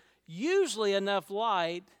there's usually enough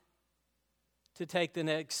light to take the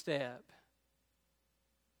next step.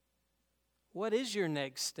 What is your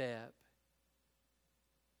next step?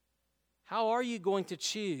 How are you going to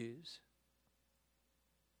choose?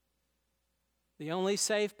 The only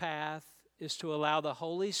safe path is to allow the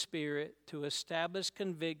Holy Spirit to establish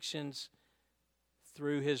convictions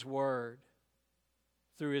through his word.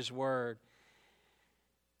 Through his word.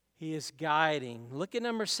 He is guiding. Look at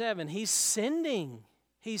number 7. He's sending.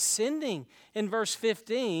 He's sending. In verse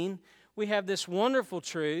 15, we have this wonderful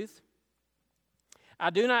truth. I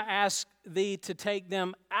do not ask thee to take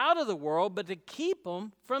them out of the world, but to keep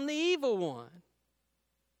them from the evil one.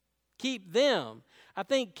 Keep them. I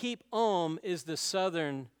think keep is the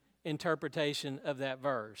southern interpretation of that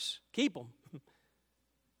verse. Keep them.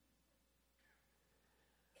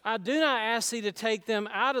 I do not ask thee to take them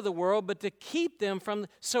out of the world, but to keep them from...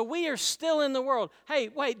 So we are still in the world. Hey,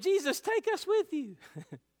 wait, Jesus, take us with you.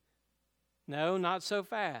 No, not so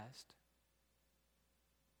fast.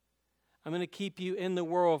 I'm going to keep you in the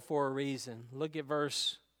world for a reason. Look at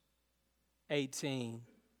verse 18.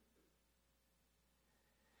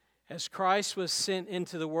 As Christ was sent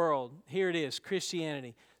into the world, here it is,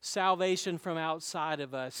 Christianity, salvation from outside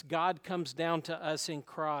of us. God comes down to us in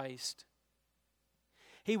Christ.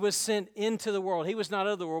 He was sent into the world. He was not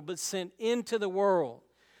of the world, but sent into the world.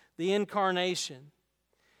 The incarnation,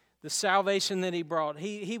 the salvation that he brought.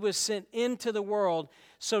 He was sent into the world,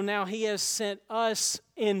 so now he has sent us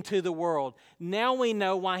into the world. Now we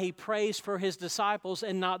know why he prays for his disciples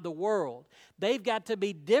and not the world. They've got to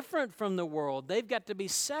be different from the world. They've got to be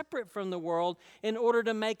separate from the world in order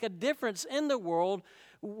to make a difference in the world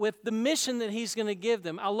with the mission that he's going to give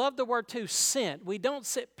them. I love the word too, sent. We don't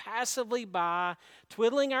sit passively by,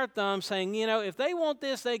 twiddling our thumbs, saying, if they want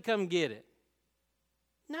this, they come get it.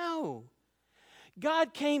 No.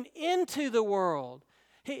 God came into the world.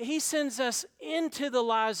 He sends us into the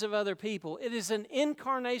lives of other people. It is an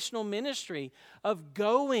incarnational ministry of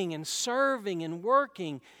going and serving and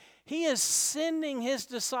working. He is sending his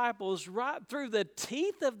disciples right through the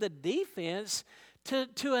teeth of the defense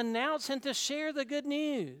to announce and to share the good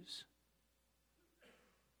news.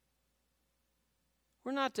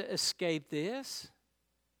 We're not to escape this.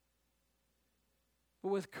 But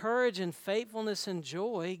with courage and faithfulness and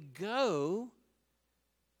joy, go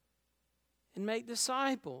and make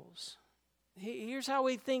disciples. Here's how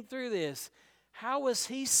we think through this. How was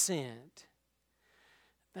he sent?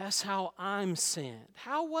 That's how I'm sent.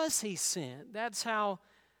 How was he sent? That's how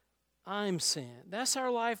I'm sent. That's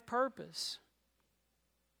our life purpose.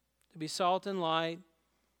 To be salt and light,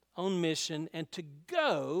 on mission, and to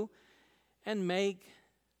go and make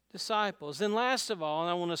disciples. And last of all, and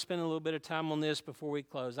I want to spend a little bit of time on this before we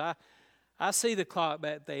close. I see the clock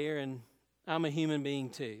back there, and I'm a human being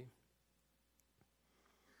too.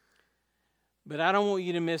 But I don't want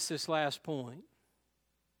you to miss this last point.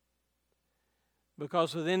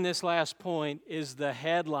 Because within this last point is the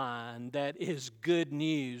headline that is good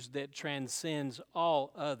news that transcends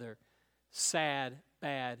all other sad,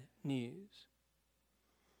 bad news.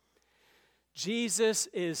 Jesus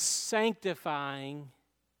is sanctifying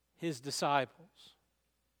his disciples.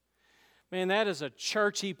 Man, that is a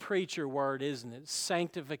churchy preacher word, isn't it?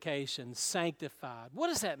 Sanctification, sanctified. What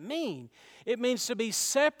does that mean? It means to be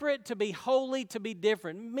separate, to be holy, to be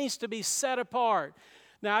different. It means to be set apart.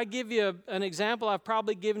 Now, I give you an example I've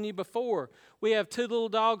probably given you before. We have 2 little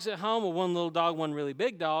dogs at home, or one little dog, one really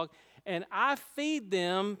big dog, and I feed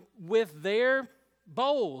them with their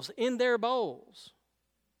bowls, in their bowls.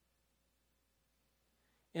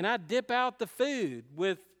 And I dip out the food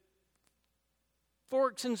with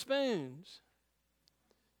forks and spoons.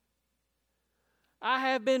 I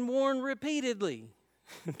have been warned repeatedly.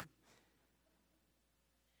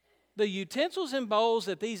 The utensils and bowls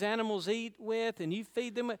that these animals eat with and you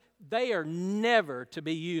feed them with, they are never to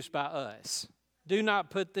be used by us. Do not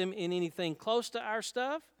put them in anything close to our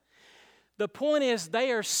stuff. The point is,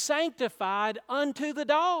 they are sanctified unto the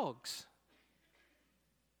dogs.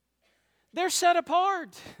 They're set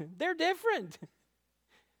apart. They're different.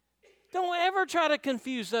 Don't ever try to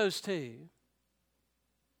confuse those two.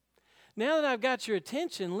 Now that I've got your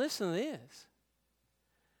attention, listen to this.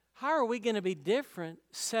 How are we going to be different,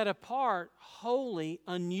 set apart, holy,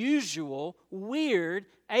 unusual, weird,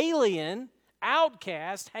 alien,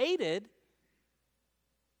 outcast, hated?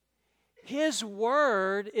 His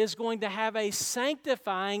Word is going to have a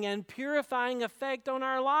sanctifying and purifying effect on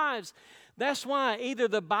our lives. That's why either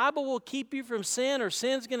the Bible will keep you from sin or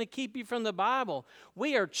sin's going to keep you from the Bible.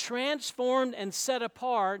 We are transformed and set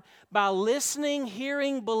apart by listening,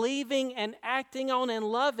 hearing, believing, and acting on and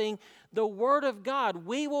loving the Word of God.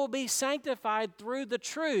 We will be sanctified through the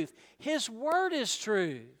truth. His Word is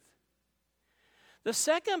truth. The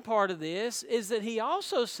second part of this is that he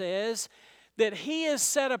also says that he is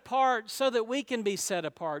set apart so that we can be set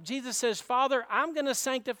apart. Jesus says, Father, I'm going to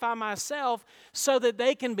sanctify myself so that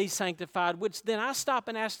they can be sanctified, which then I stop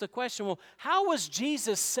and ask the question, well, how was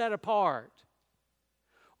Jesus set apart?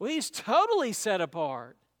 Well, he's totally set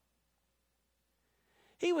apart.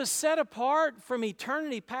 He was set apart from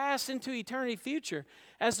eternity past into eternity future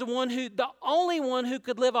as the only one who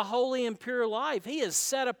could live a holy and pure life. He is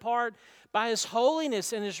set apart by his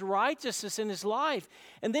holiness and his righteousness in his life.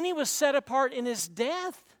 And then he was set apart in his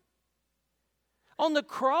death. On the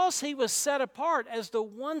cross, he was set apart as the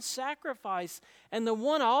one sacrifice and the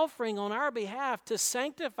one offering on our behalf to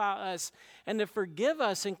sanctify us and to forgive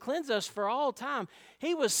us and cleanse us for all time.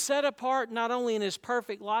 He was set apart not only in his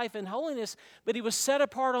perfect life and holiness, but he was set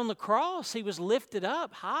apart on the cross. He was lifted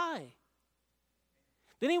up high.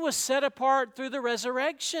 Then he was set apart through the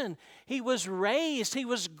resurrection. He was raised. He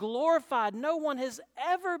was glorified. No one has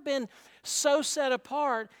ever been so set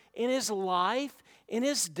apart in his life, in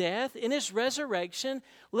his death, in his resurrection.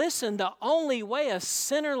 Listen, the only way a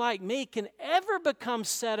sinner like me can ever become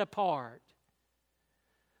set apart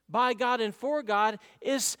by God and for God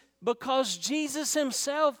is because Jesus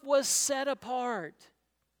himself was set apart.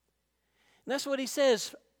 And that's what he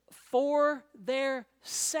says, for their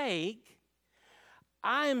sake,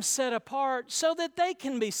 I am set apart so that they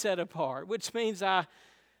can be set apart, which means I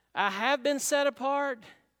have been set apart,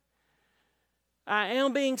 I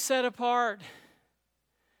am being set apart,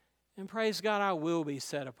 and praise God, I will be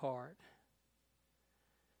set apart.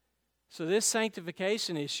 So this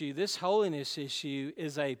sanctification issue, this holiness issue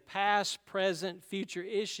is a past, present, future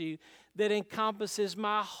issue that encompasses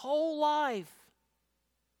my whole life.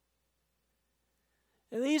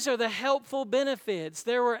 And these are the helpful benefits.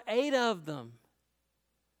 There were 8 of them.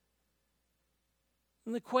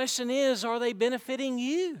 And the question is, are they benefiting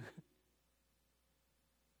you?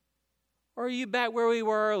 Or are you back where we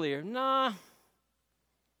were earlier? Nah,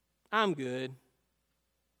 I'm good.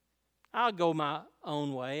 I'll go my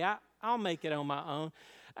own way. I'll make it on my own.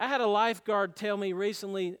 I had a lifeguard tell me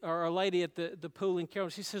recently, or a lady at the pool in Carroll,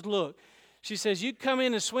 she says, look, she says, you come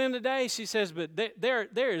in and swim today? She says, but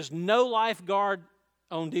there is no lifeguard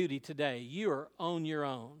on duty today. You are on your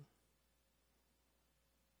own.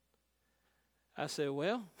 I said,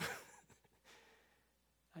 well,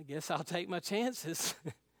 I guess I'll take my chances.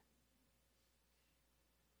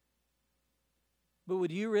 But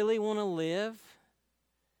would you really want to live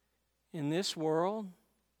in this world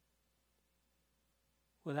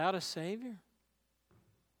without a Savior?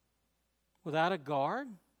 Without a guard?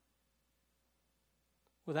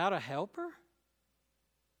 Without a helper?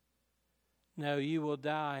 No, you will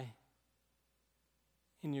die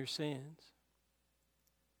in your sins.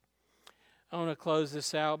 I want to close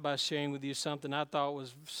this out by sharing with you something I thought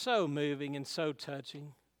was so moving and so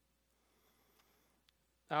touching.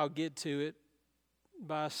 I'll get to it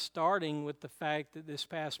by starting with the fact that this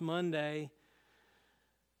past Monday,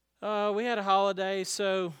 we had a holiday,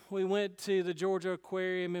 so we went to the Georgia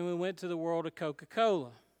Aquarium and we went to the World of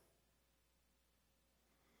Coca-Cola.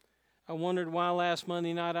 I wondered why last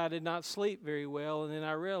Monday night I did not sleep very well, and then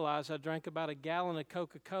I realized I drank about a gallon of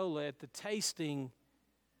Coca-Cola at the tasting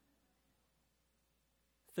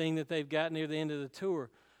thing that they've got near the end of the tour.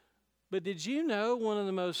 But did you know one of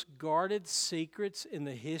the most guarded secrets in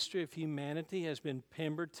the history of humanity has been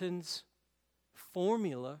Pemberton's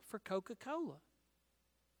formula for Coca-Cola?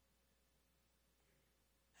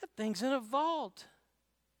 That thing's in a vault.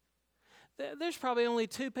 There's probably only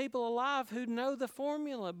 2 people alive who know the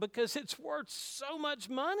formula because it's worth so much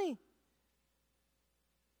money.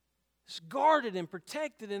 It's guarded and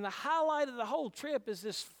protected, and the highlight of the whole trip is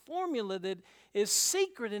this formula that is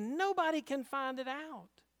secret and nobody can find it out.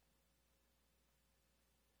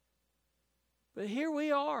 But here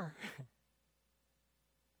we are,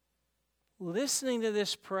 listening to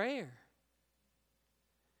this prayer.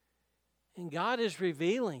 And God is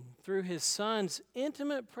revealing through His Son's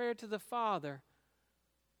intimate prayer to the Father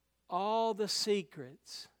all the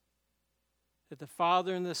secrets that the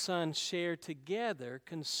Father and the Son share together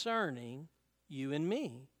concerning you and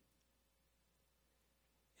me.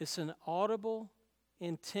 It's an audible,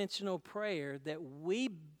 intentional prayer that we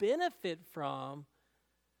benefit from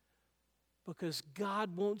because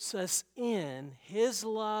God wants us in His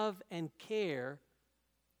love and care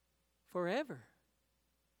forever.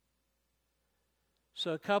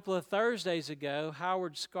 So a couple of Thursdays ago,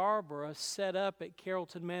 Howard Scarborough set up at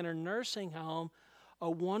Carrollton Manor Nursing Home a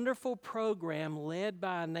wonderful program led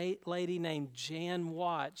by a lady named Jan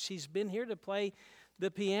Watt. She's been here to play the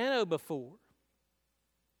piano before.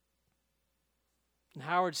 And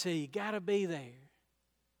Howard said, "You got to be there."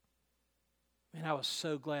 And I was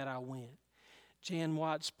so glad I went. Jan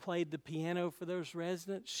Watts played the piano for those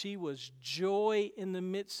residents. She was joy in the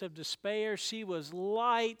midst of despair. She was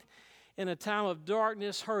light in a time of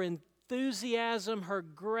darkness. Her enthusiasm, her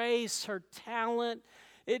grace, her talent,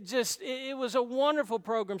 it was a wonderful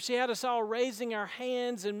program. She had us all raising our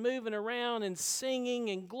hands and moving around and singing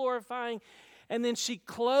and glorifying. And then she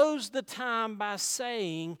closed the time by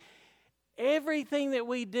saying, everything that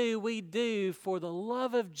we do for the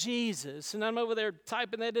love of Jesus. And I'm over there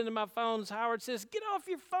typing that into my phone. Howard says, "Get off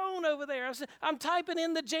your phone over there." I said, "I'm typing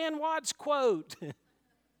in the Jan Watts quote."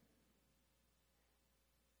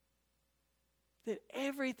 That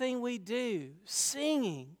everything we do,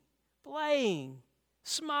 singing, playing,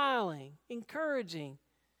 smiling, encouraging,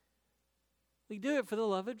 we do it for the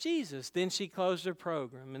love of Jesus. Then she closed her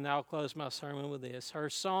program, and I'll close my sermon with this. Her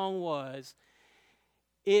song was,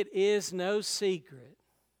 "It is no secret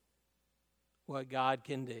what God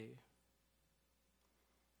can do."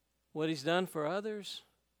 What He's done for others,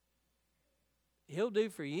 He'll do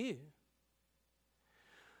for you.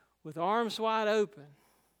 With arms wide open,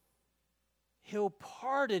 He'll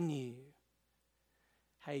pardon you.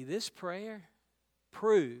 Hey, this prayer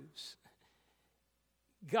proves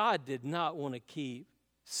God did not want to keep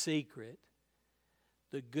secret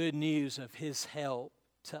the good news of His help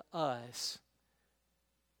to us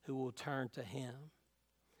who will turn to Him.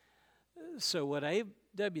 So what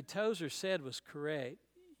A.W. Tozer said was correct.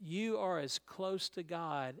 You are as close to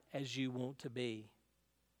God as you want to be.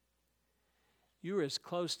 You're as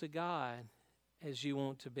close to God as you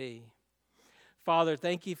want to be. Father,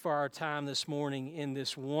 thank You for our time this morning in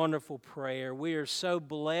this wonderful prayer. We are so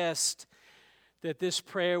blessed that this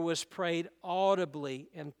prayer was prayed audibly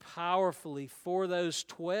and powerfully for those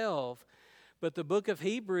 12. But the book of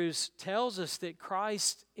Hebrews tells us that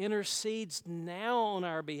Christ intercedes now on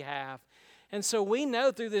our behalf. And so we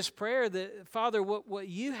know through this prayer that, Father, what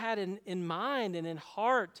You had in mind and in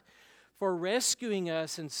heart for rescuing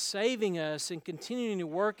us and saving us and continuing to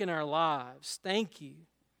work in our lives. Thank You.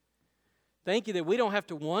 Thank You that we don't have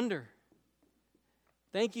to wonder.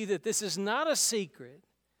 Thank You that this is not a secret,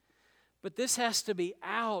 but this has to be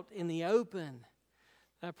out in the open.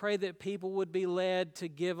 I pray that people would be led to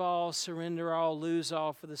give all, surrender all, lose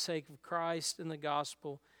all for the sake of Christ and the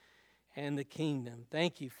gospel and the kingdom.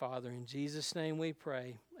 Thank You, Father. In Jesus' name we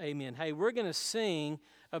pray. Amen. Hey, we're going to sing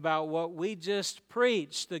about what we just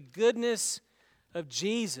preached, the goodness of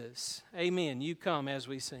Jesus. Amen. You come as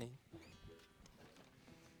we sing.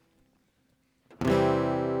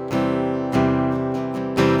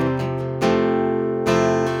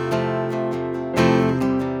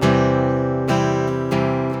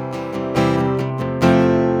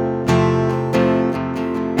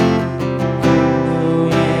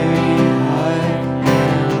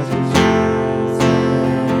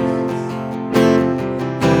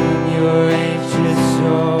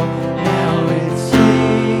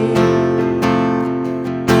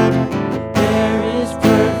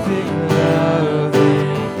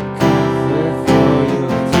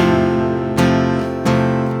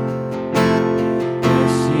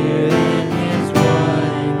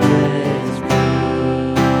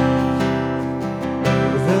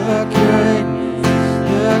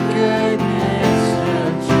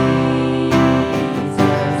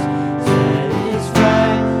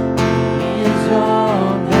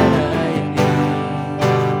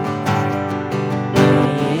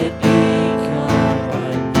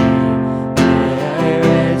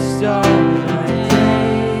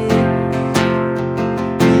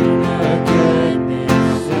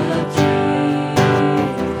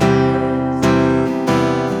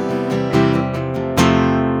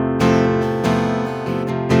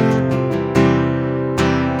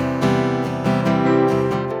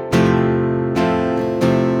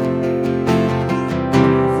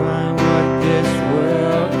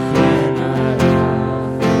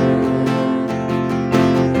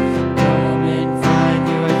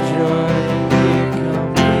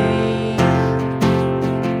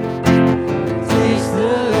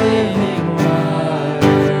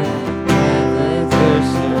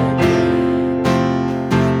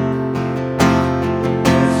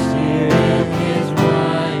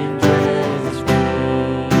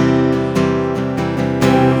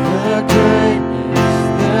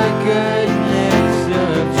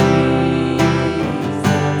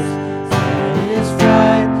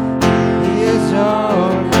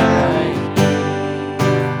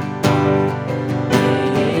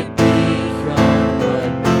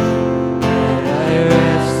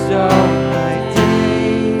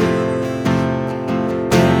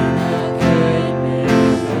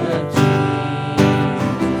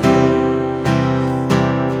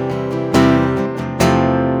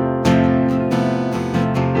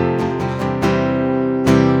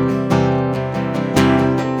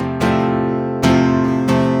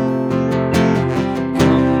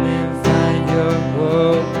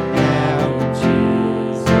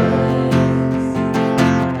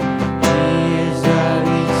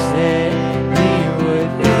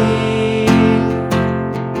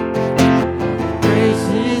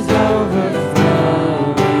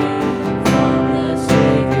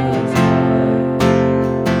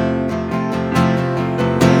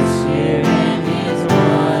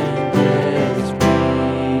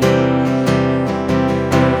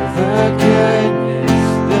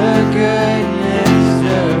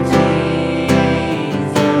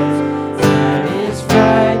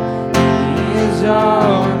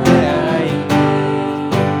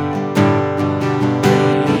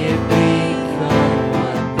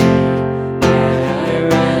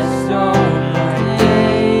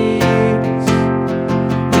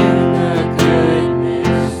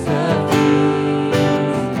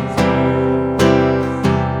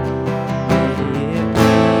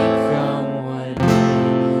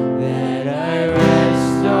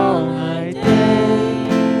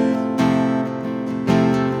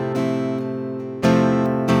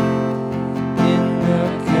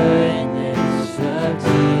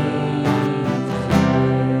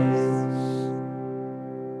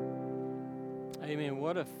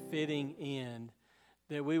 fitting end,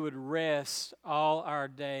 that we would rest all our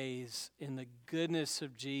days in the goodness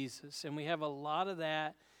of Jesus. And we have a lot of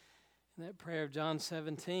that in that prayer of John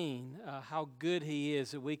 17, how good He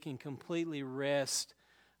is, that we can completely rest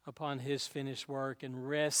upon His finished work and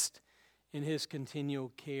rest in His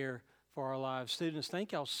continual care for our lives. Students,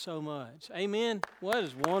 thank y'all so much. Amen. What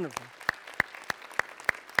is wonderful.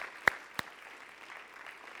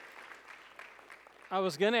 I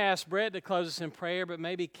was going to ask Brett to close us in prayer, but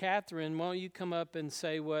maybe Catherine, why don't you come up and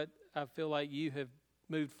say what I feel like you have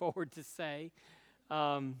moved forward to say,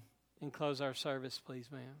 and close our service, please,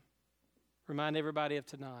 ma'am. Remind everybody of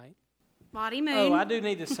tonight. Lottie Moon. Oh, I do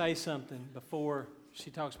need to say something before she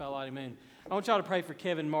talks about Lottie Moon. I want y'all to pray for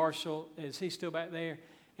Kevin Marshall. Is he still back there?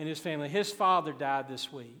 And his family. His father died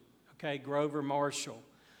this week, okay, Grover Marshall.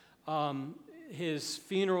 His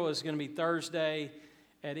funeral is going to be Thursday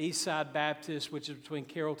at Eastside Baptist, which is between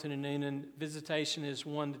Carrollton and Noonan. Visitation is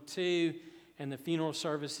 1 to 2, and the funeral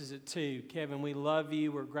service is at 2. Kevin, we love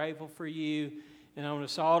you. We're grateful for you. And I want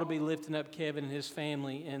us all to be lifting up Kevin and his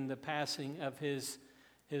family in the passing of his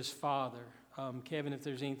father. Kevin, if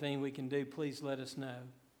there's anything we can do, please let us know.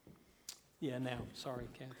 Yeah, now. Sorry,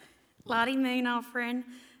 Kevin. Lottie Moon offering.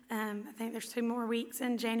 I think there's 2 more weeks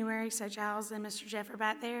in January, so Giles and Mr. Jeff are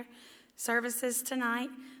back there. Services tonight,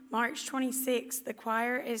 March 26th, the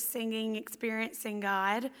choir is singing Experiencing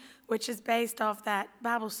God, which is based off that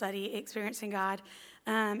Bible study, Experiencing God.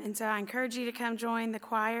 And so I encourage you to come join the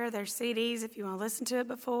choir. There's CDs if you want to listen to it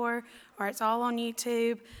before, or it's all on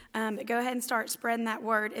YouTube. But go ahead and start spreading that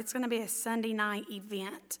word. It's going to be a Sunday night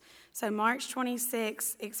event. So March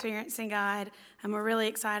 26th, Experiencing God, and we're really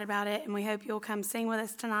excited about it, and we hope you'll come sing with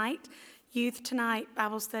us tonight. Youth tonight,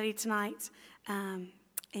 Bible study tonight.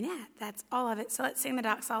 And yeah, that's all of it. So let's sing the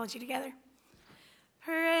doxology together.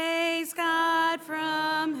 Praise God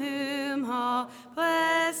from whom all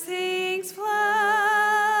blessings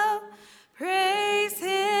flow. Praise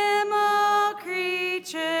Him, all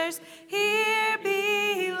creatures here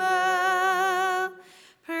below.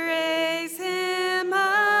 Praise Him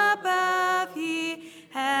above, ye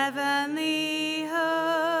heavenly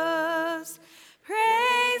hosts.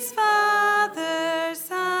 Praise Father,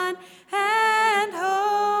 Son, and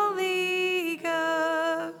Holy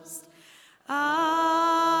Ghost. Amen.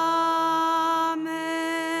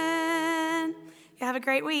 You have a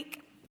great week.